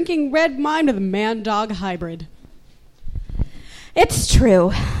Carrie drinking red wine with a man-dog hybrid. It's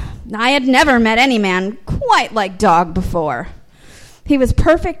true. I had never met any man quite like Dog before. He was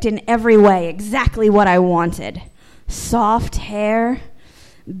perfect in every way, exactly what I wanted. Soft hair,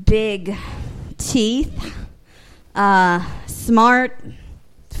 big teeth, smart,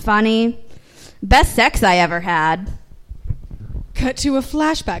 funny, best sex I ever had. Cut to a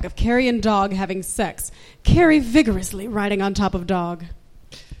flashback of Carrie and Dog having sex. Carrie vigorously riding on top of Dog.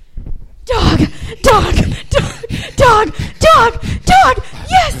 Dog! Dog! Dog! Dog! Dog! Dog!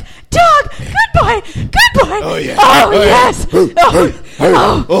 Yes! Dog! Good boy! Good boy! Oh, yeah. Oh, yes!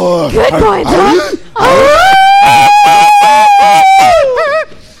 Oh, good boy, Dog! Oh.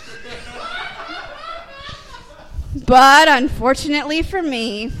 But unfortunately for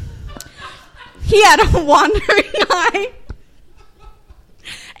me, he had a wandering eye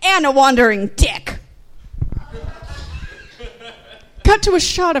and a wandering dick. Cut to a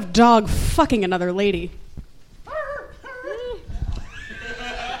shot of Dog fucking another lady.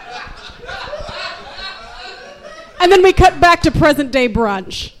 And then we cut back to present-day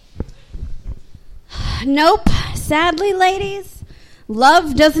brunch. Nope. Sadly, ladies,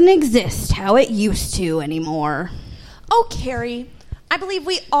 love doesn't exist how it used to anymore. Oh, Carrie, I believe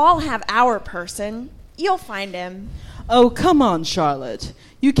we all have our person. You'll find him. Oh, come on, Charlotte.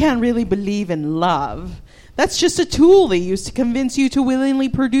 You can't really believe in love. That's just a tool they use to convince you to willingly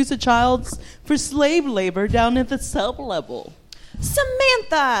produce a child for slave labor down at the sub-level.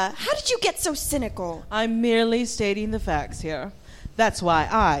 Samantha, how did you get so cynical? I'm merely stating the facts here. That's why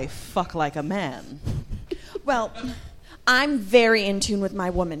I fuck like a man. Well, I'm very in tune with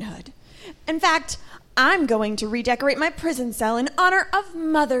my womanhood. In fact, I'm going to redecorate my prison cell in honor of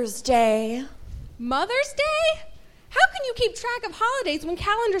Mother's Day. Mother's Day? How can you keep track of holidays when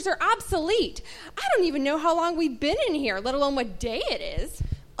calendars are obsolete? I don't even know how long we've been in here, let alone what day it is.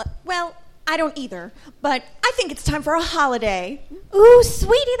 Well, I don't either, but I think it's time for a holiday. Ooh,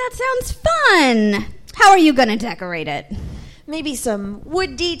 sweetie, that sounds fun. How are you going to decorate it? Maybe some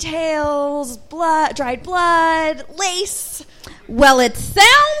wood details, dried blood, lace. Well, it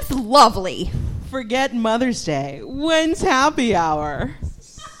sounds lovely. Forget Mother's Day. When's happy hour?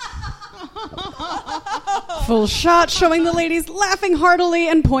 Full shot showing the ladies laughing heartily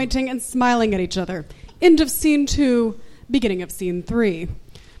and pointing and smiling at each other. End of scene 2, beginning of scene 3.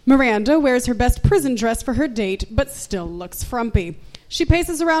 Miranda wears her best prison dress for her date, but still looks frumpy. She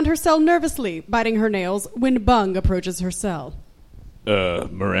paces around her cell nervously, biting her nails, when Bung approaches her cell.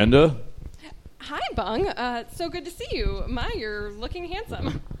 Miranda? Hi, Bung. So good to see you. My, you're looking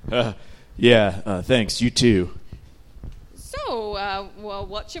handsome. Yeah, thanks. You too. So, well,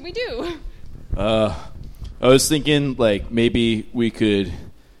 what should we do? I was thinking, maybe we could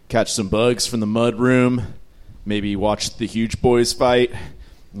catch some bugs from the mud room, maybe watch the huge boys fight,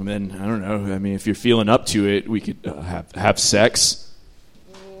 and then, I don't know, if you're feeling up to it, we could have sex.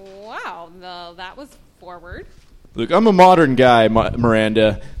 Wow, that was forward. Look, I'm a modern guy,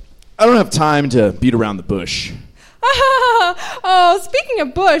 Miranda. I don't have time to beat around the bush. Oh, speaking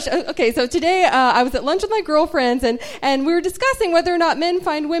of bush, okay, so today I was at lunch with my girlfriends, and we were discussing whether or not men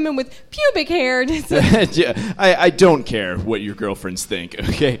find women with pubic hair. Yeah, I don't care what your girlfriends think,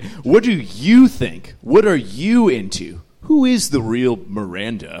 okay? What do you think? What are you into? Who is the real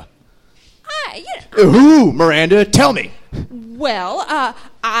Miranda? Who, Miranda? Tell me. Well,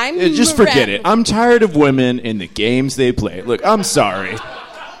 I'm... Just forget it. I'm tired of women and the games they play. Look, I'm sorry.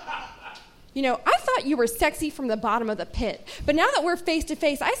 You know, I thought you were sexy from the bottom of the pit, but now that we're face to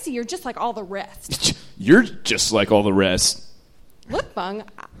face, I see you're just like all the rest. You're just like all the rest. Look, Bung,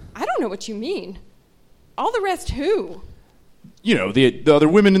 I don't know what you mean. All the rest who? You know, the other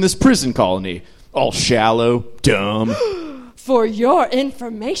women in this prison colony. All shallow, dumb. For your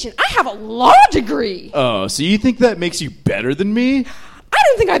information, I have a law degree. Oh, so you think that makes you better than me? I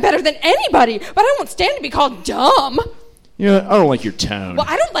don't think I'm better than anybody, but I won't stand to be called dumb. You know, I don't like your tone. Well,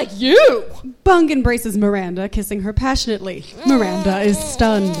 I don't like you. Bung embraces Miranda, kissing her passionately. Miranda is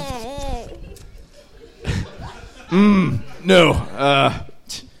stunned. No,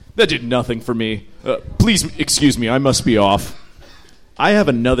 that did nothing for me. Please excuse me, I must be off. I have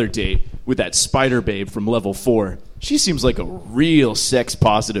another date with that spider babe from level 4. She seems like a real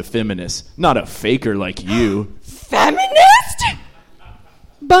sex-positive feminist, not a faker like you. Feminist?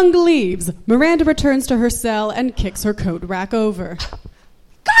 Bung leaves. Miranda returns to her cell and kicks her coat rack over.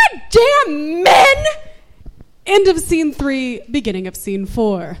 God damn men! End of scene 3, beginning of scene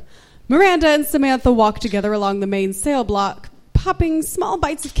 4. Miranda and Samantha walk together along the main sail block, popping small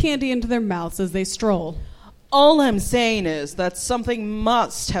bites of candy into their mouths as they stroll. All I'm saying is that something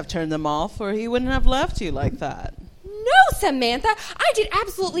must have turned them off, or he wouldn't have left you like that. No, Samantha. I did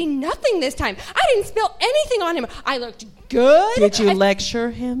absolutely nothing this time. I didn't spill anything on him. I looked good. Did you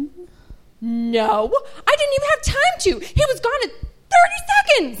lecture him? No. I didn't even have time to. He was gone in 30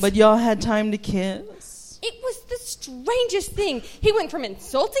 seconds. But y'all had time to kiss? It was the strangest thing. He went from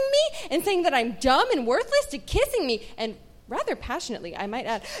insulting me and saying that I'm dumb and worthless to kissing me, and rather passionately, I might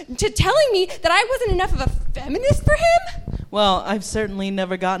add, to telling me that I wasn't enough of a feminist for him. Well, I've certainly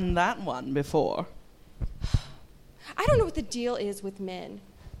never gotten that one before. I don't know what the deal is with men.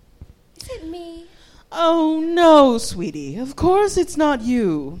 Is it me? Oh, no, sweetie. Of course it's not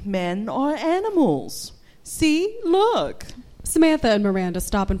you. Men are animals. See? Look. Samantha and Miranda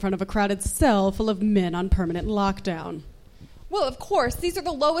stop in front of a crowded cell full of men on permanent lockdown. Well, of course. These are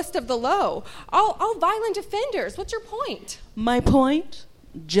the lowest of the low. All violent offenders. What's your point? My point?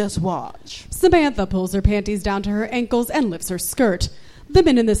 Just watch. Samantha pulls her panties down to her ankles and lifts her skirt. The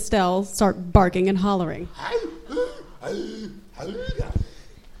men in the cell start barking and hollering.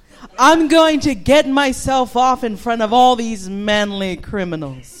 I'm going to get myself off in front of all these manly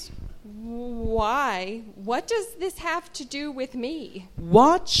criminals. Why? What does this have to do with me?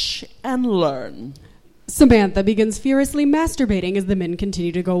 Watch and learn. Samantha begins furiously masturbating as the men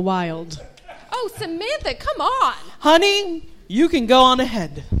continue to go wild. Oh, Samantha, come on. Honey, you can go on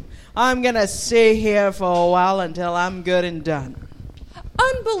ahead. I'm going to stay here for a while until I'm good and done.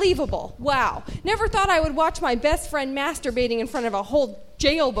 Unbelievable. Wow. Never thought I would watch my best friend masturbating in front of a whole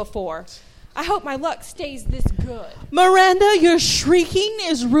jail before. I hope my luck stays this good. Miranda, your shrieking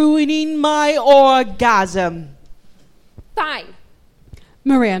is ruining my orgasm. Fine.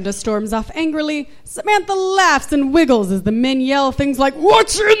 Miranda storms off angrily. Samantha laughs and wiggles as the men yell things like,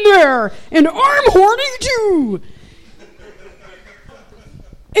 "What's in there?" and "I'm horny too."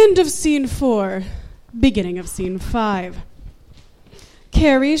 End of scene 4. Beginning of scene 5.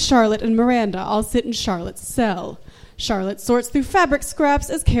 Carrie, Charlotte, and Miranda all sit in Charlotte's cell. Charlotte sorts through fabric scraps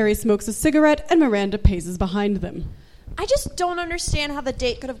as Carrie smokes a cigarette and Miranda paces behind them. I just don't understand how the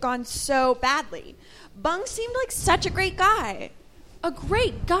date could have gone so badly. Bung seemed like such a great guy. A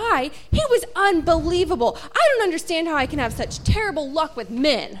great guy? He was unbelievable. I don't understand how I can have such terrible luck with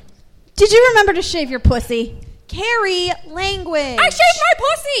men. Did you remember to shave your pussy? Carrie, language. I shaved my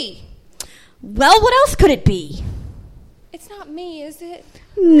pussy! Well, what else could it be? It's not me, is it?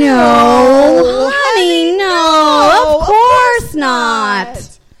 No, honey, no, of course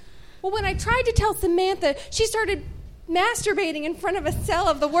not. Well, when I tried to tell Samantha, she started masturbating in front of a cell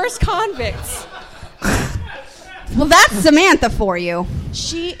of the worst convicts. Well, that's Samantha for you.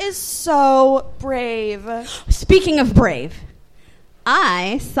 She is so brave. Speaking of brave,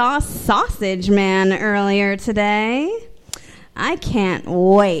 I saw Sausage Man earlier today. I can't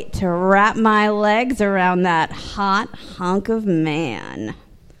wait to wrap my legs around that hot hunk of man.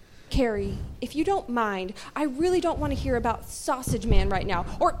 Carrie, if you don't mind, I really don't want to hear about Sausage Man right now,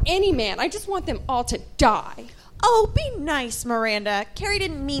 or any man. I just want them all to die. Oh, be nice, Miranda. Carrie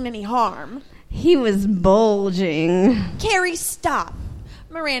didn't mean any harm. He was bulging. Carrie, stop.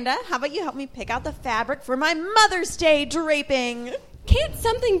 Miranda, how about you help me pick out the fabric for my Mother's Day draping? Can't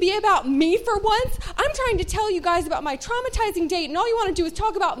something be about me for once? I'm trying to tell you guys about my traumatizing date, and all you want to do is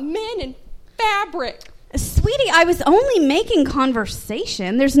talk about men and fabric. Sweetie, I was only making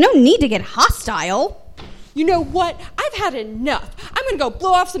conversation. There's no need to get hostile. You know what? I've had enough. I'm going to go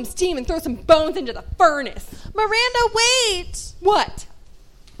blow off some steam and throw some bones into the furnace. Miranda, wait. What?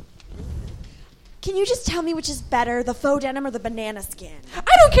 Can you just tell me which is better, the faux denim or the banana skin? I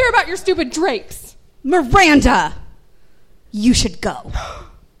don't care about your stupid drapes. Miranda, you should go.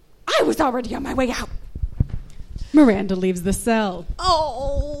 I was already on my way out. Miranda leaves the cell.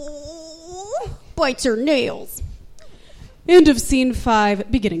 Oh. Bites her nails. End of scene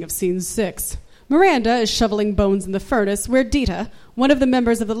 5, beginning of scene 6. Miranda is shoveling bones in the furnace where Dita, one of the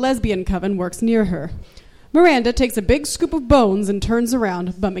members of the lesbian coven, works near her. Miranda takes a big scoop of bones and turns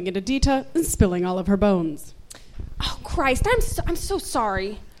around, bumping into Dita and spilling all of her bones. Oh, Christ, I'm so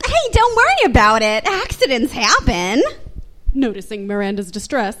sorry. Hey, don't worry about it. Accidents happen. Noticing Miranda's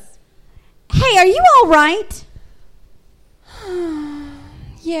distress. Hey, are you all right?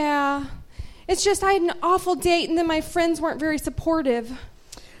 Yeah. It's just I had an awful date, and then my friends weren't very supportive.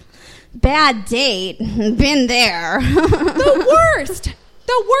 Bad date. Been there. The worst!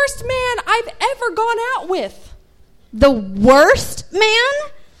 The worst man I've ever gone out with. The worst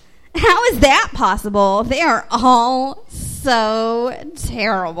man? How is that possible? They are all so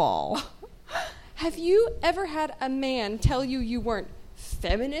terrible. Have you ever had a man tell you you weren't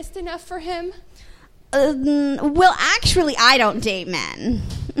feminist enough for him? Well, actually, I don't date men.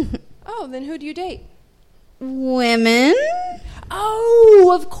 Oh, then who do you date? Women?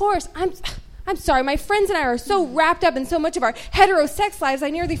 Oh, of course. I'm sorry. My friends and I are so wrapped up in so much of our heterosex lives, I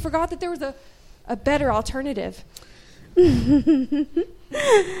nearly forgot that there was a better alternative.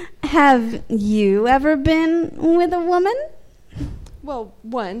 Have you ever been with a woman? Well,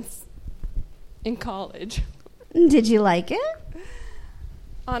 once. In college. Did you like it?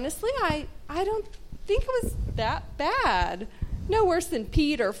 Honestly, I don't think it was that bad. No worse than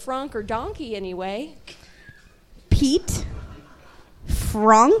Pete or Frank or Donkey, anyway. Pete?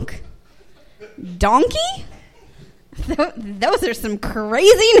 Frank? Donkey? Those are some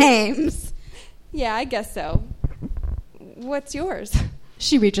crazy names. Yeah, I guess so. What's yours?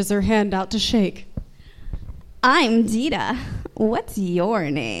 She reaches her hand out to shake. I'm Dita. What's your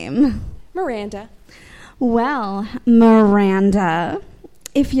name? Miranda. Well, Miranda,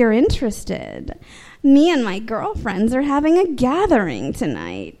 if you're interested, me and my girlfriends are having a gathering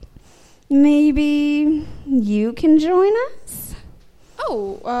tonight. Maybe you can join us?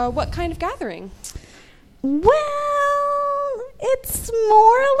 Oh, what kind of gathering? Well, it's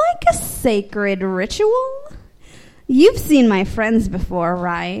more like a sacred ritual. You've seen my friends before,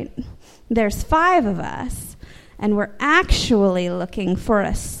 right? There's 5 of us, and we're actually looking for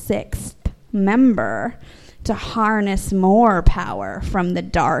a 6th member to harness more power from the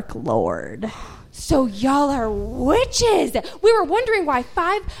Dark Lord. So y'all are witches! We were wondering why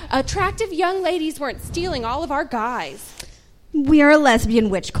 5 attractive young ladies weren't stealing all of our guys. We are a lesbian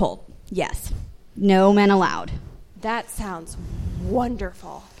witch cult, yes. No men allowed. That sounds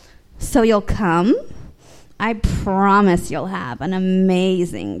wonderful. So you'll come? I promise you'll have an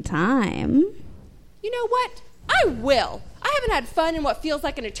amazing time. You know what? I will. I haven't had fun in what feels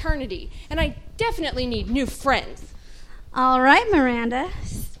like an eternity, and I definitely need new friends. All right, Miranda.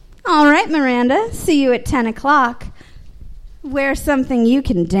 See you at 10 o'clock. Wear something you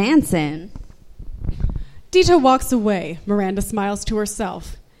can dance in. Dita walks away. Miranda smiles to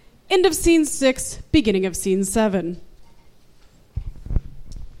herself. End of scene 6, beginning of scene 7.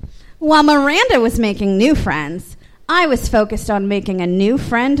 While Miranda was making new friends, I was focused on making a new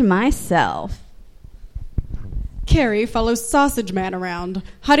friend myself. Carrie follows Sausage Man around,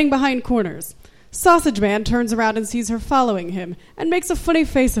 hiding behind corners. Sausage Man turns around and sees her following him and makes a funny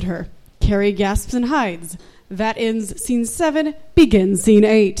face at her. Carrie gasps and hides. That ends scene 7, begins scene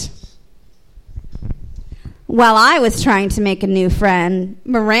 8. While I was trying to make a new friend,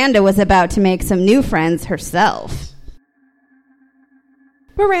 Miranda was about to make some new friends herself.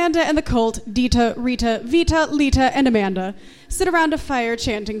 Miranda and the cult, Dita, Rita, Vita, Lita, and Amanda, sit around a fire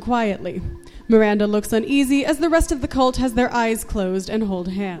chanting quietly. Miranda looks uneasy as the rest of the cult has their eyes closed and hold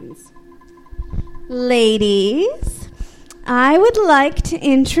hands. Ladies, I would like to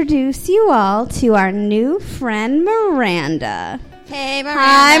introduce you all to our new friend, Miranda. Hey, Miranda.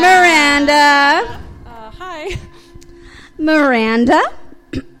 Hi, Miranda. Hi. Miranda,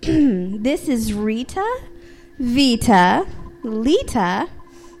 this is Rita, Vita, Lita,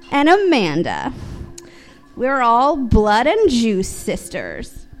 and Amanda. We're all blood and juice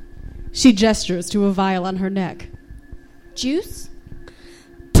sisters. She gestures to a vial on her neck. Juice?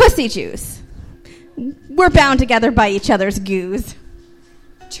 Pussy juice. We're bound together by each other's goos.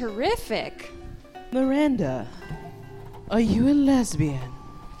 Terrific. Miranda, are you a lesbian?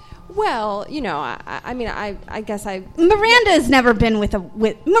 Well, you know, I guess I... Miranda has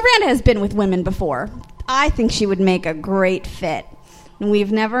been with women before. I think she would make a great fit.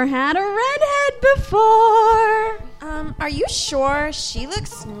 We've never had a redhead before. Are you sure? She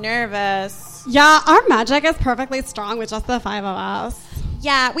looks nervous. Yeah, our magic is perfectly strong with just the 5 of us.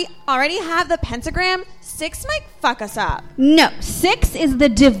 Yeah, we already have the pentagram. 6 might fuck us up. No, 6 is the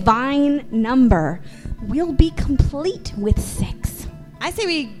divine number. We'll be complete with 6. I say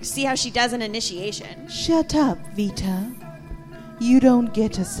we see how she does an initiation. Shut up, Vita. You don't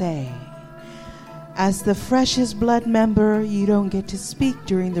get to say. As the freshest blood member, you don't get to speak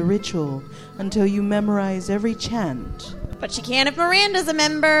during the ritual until you memorize every chant. But she can if Miranda's a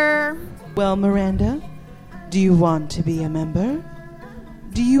member. Well, Miranda, do you want to be a member?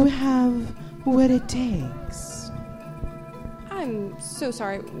 Do you have what it takes? I'm so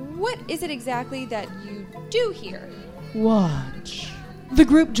sorry. What is it exactly that you do here? Watch. The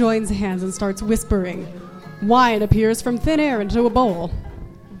group joins hands and starts whispering. Wine appears from thin air into a bowl.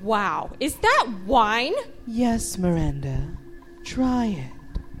 Wow, is that wine? Yes, Miranda. Try it.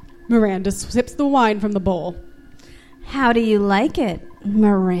 Miranda sips the wine from the bowl. How do you like it,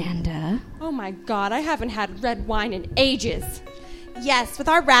 Miranda? Oh my god, I haven't had red wine in ages. Yes, with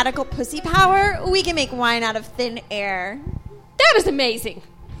our radical pussy power, we can make wine out of thin air. That is amazing.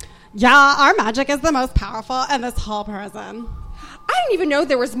 Yeah, our magic is the most powerful in this whole prison. I didn't even know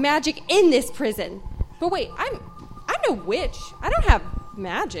there was magic in this prison. But wait, I'm no witch. I don't have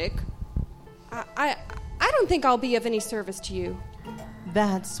magic. I don't think I'll be of any service to you.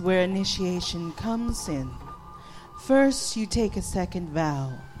 That's where initiation comes in. First, you take a second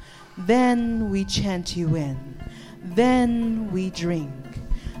vow. Then we chant you in. Then we drink.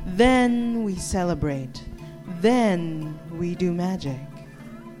 Then we celebrate. Then we do magic.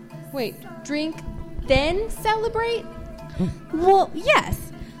 Wait, drink, then celebrate? Well,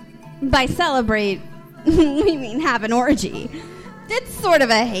 yes. By celebrate, we mean have an orgy. It's sort of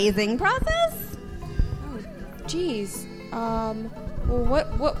a hazing process. Oh, geez.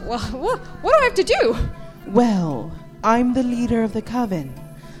 What do I have to do? Well, I'm the leader of the coven,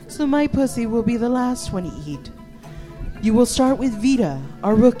 so my pussy will be the last one to eat. You will start with Vita,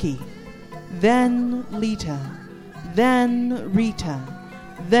 our rookie, then Lita, then Rita,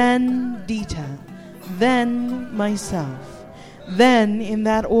 then Dita, then myself. Then, in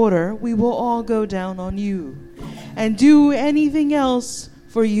that order, we will all go down on you and do anything else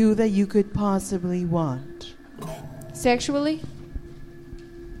for you that you could possibly want. Sexually?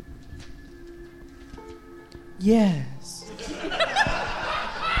 Yes.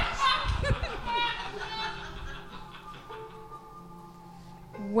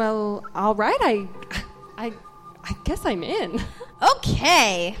 Well, all right. I guess I'm in.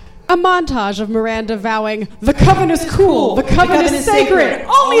 Okay. A montage of Miranda vowing, "The coven is cool, the coven is sacred,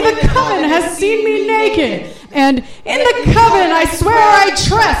 only the coven has seen me naked. And in the coven I swear I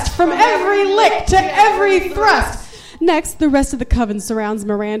trust, from every lick to every thrust." Next, the rest of the coven surrounds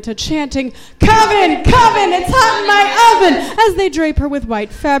Miranda, chanting, "Coven, coven, it's hot in my oven," as they drape her with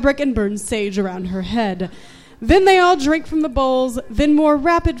white fabric and burn sage around her head. Then they all drink from the bowls, then more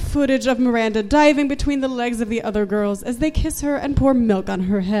rapid footage of Miranda diving between the legs of the other girls as they kiss her and pour milk on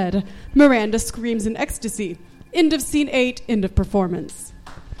her head. Miranda screams in ecstasy. End of scene 8, end of performance.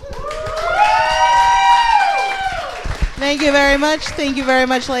 Thank you very much. Thank you very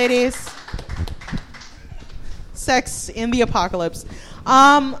much, ladies. Sex in the Apocalypse.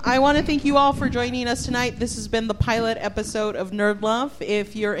 I want to thank you all for joining us tonight. This has been the pilot episode of Nerd Love.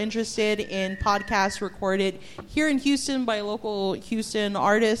 If you're interested in podcasts recorded here in Houston by local Houston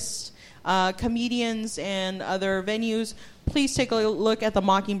artists, comedians, and other venues, please take a look at the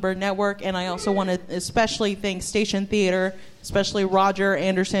Mockingbird Network. And I also want to especially thank Station Theater, especially Roger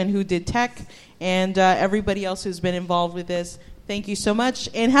Anderson, who did tech, and everybody else who's been involved with this. Thank you so much,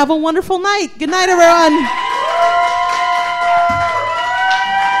 and have a wonderful night. Good night, everyone.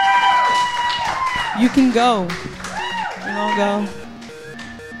 You can go. You can all go.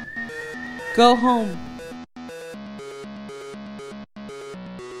 Go home.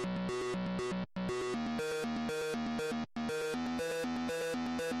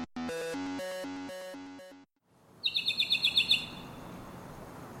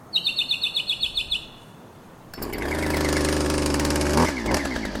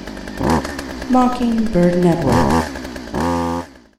 Mockingbird Network.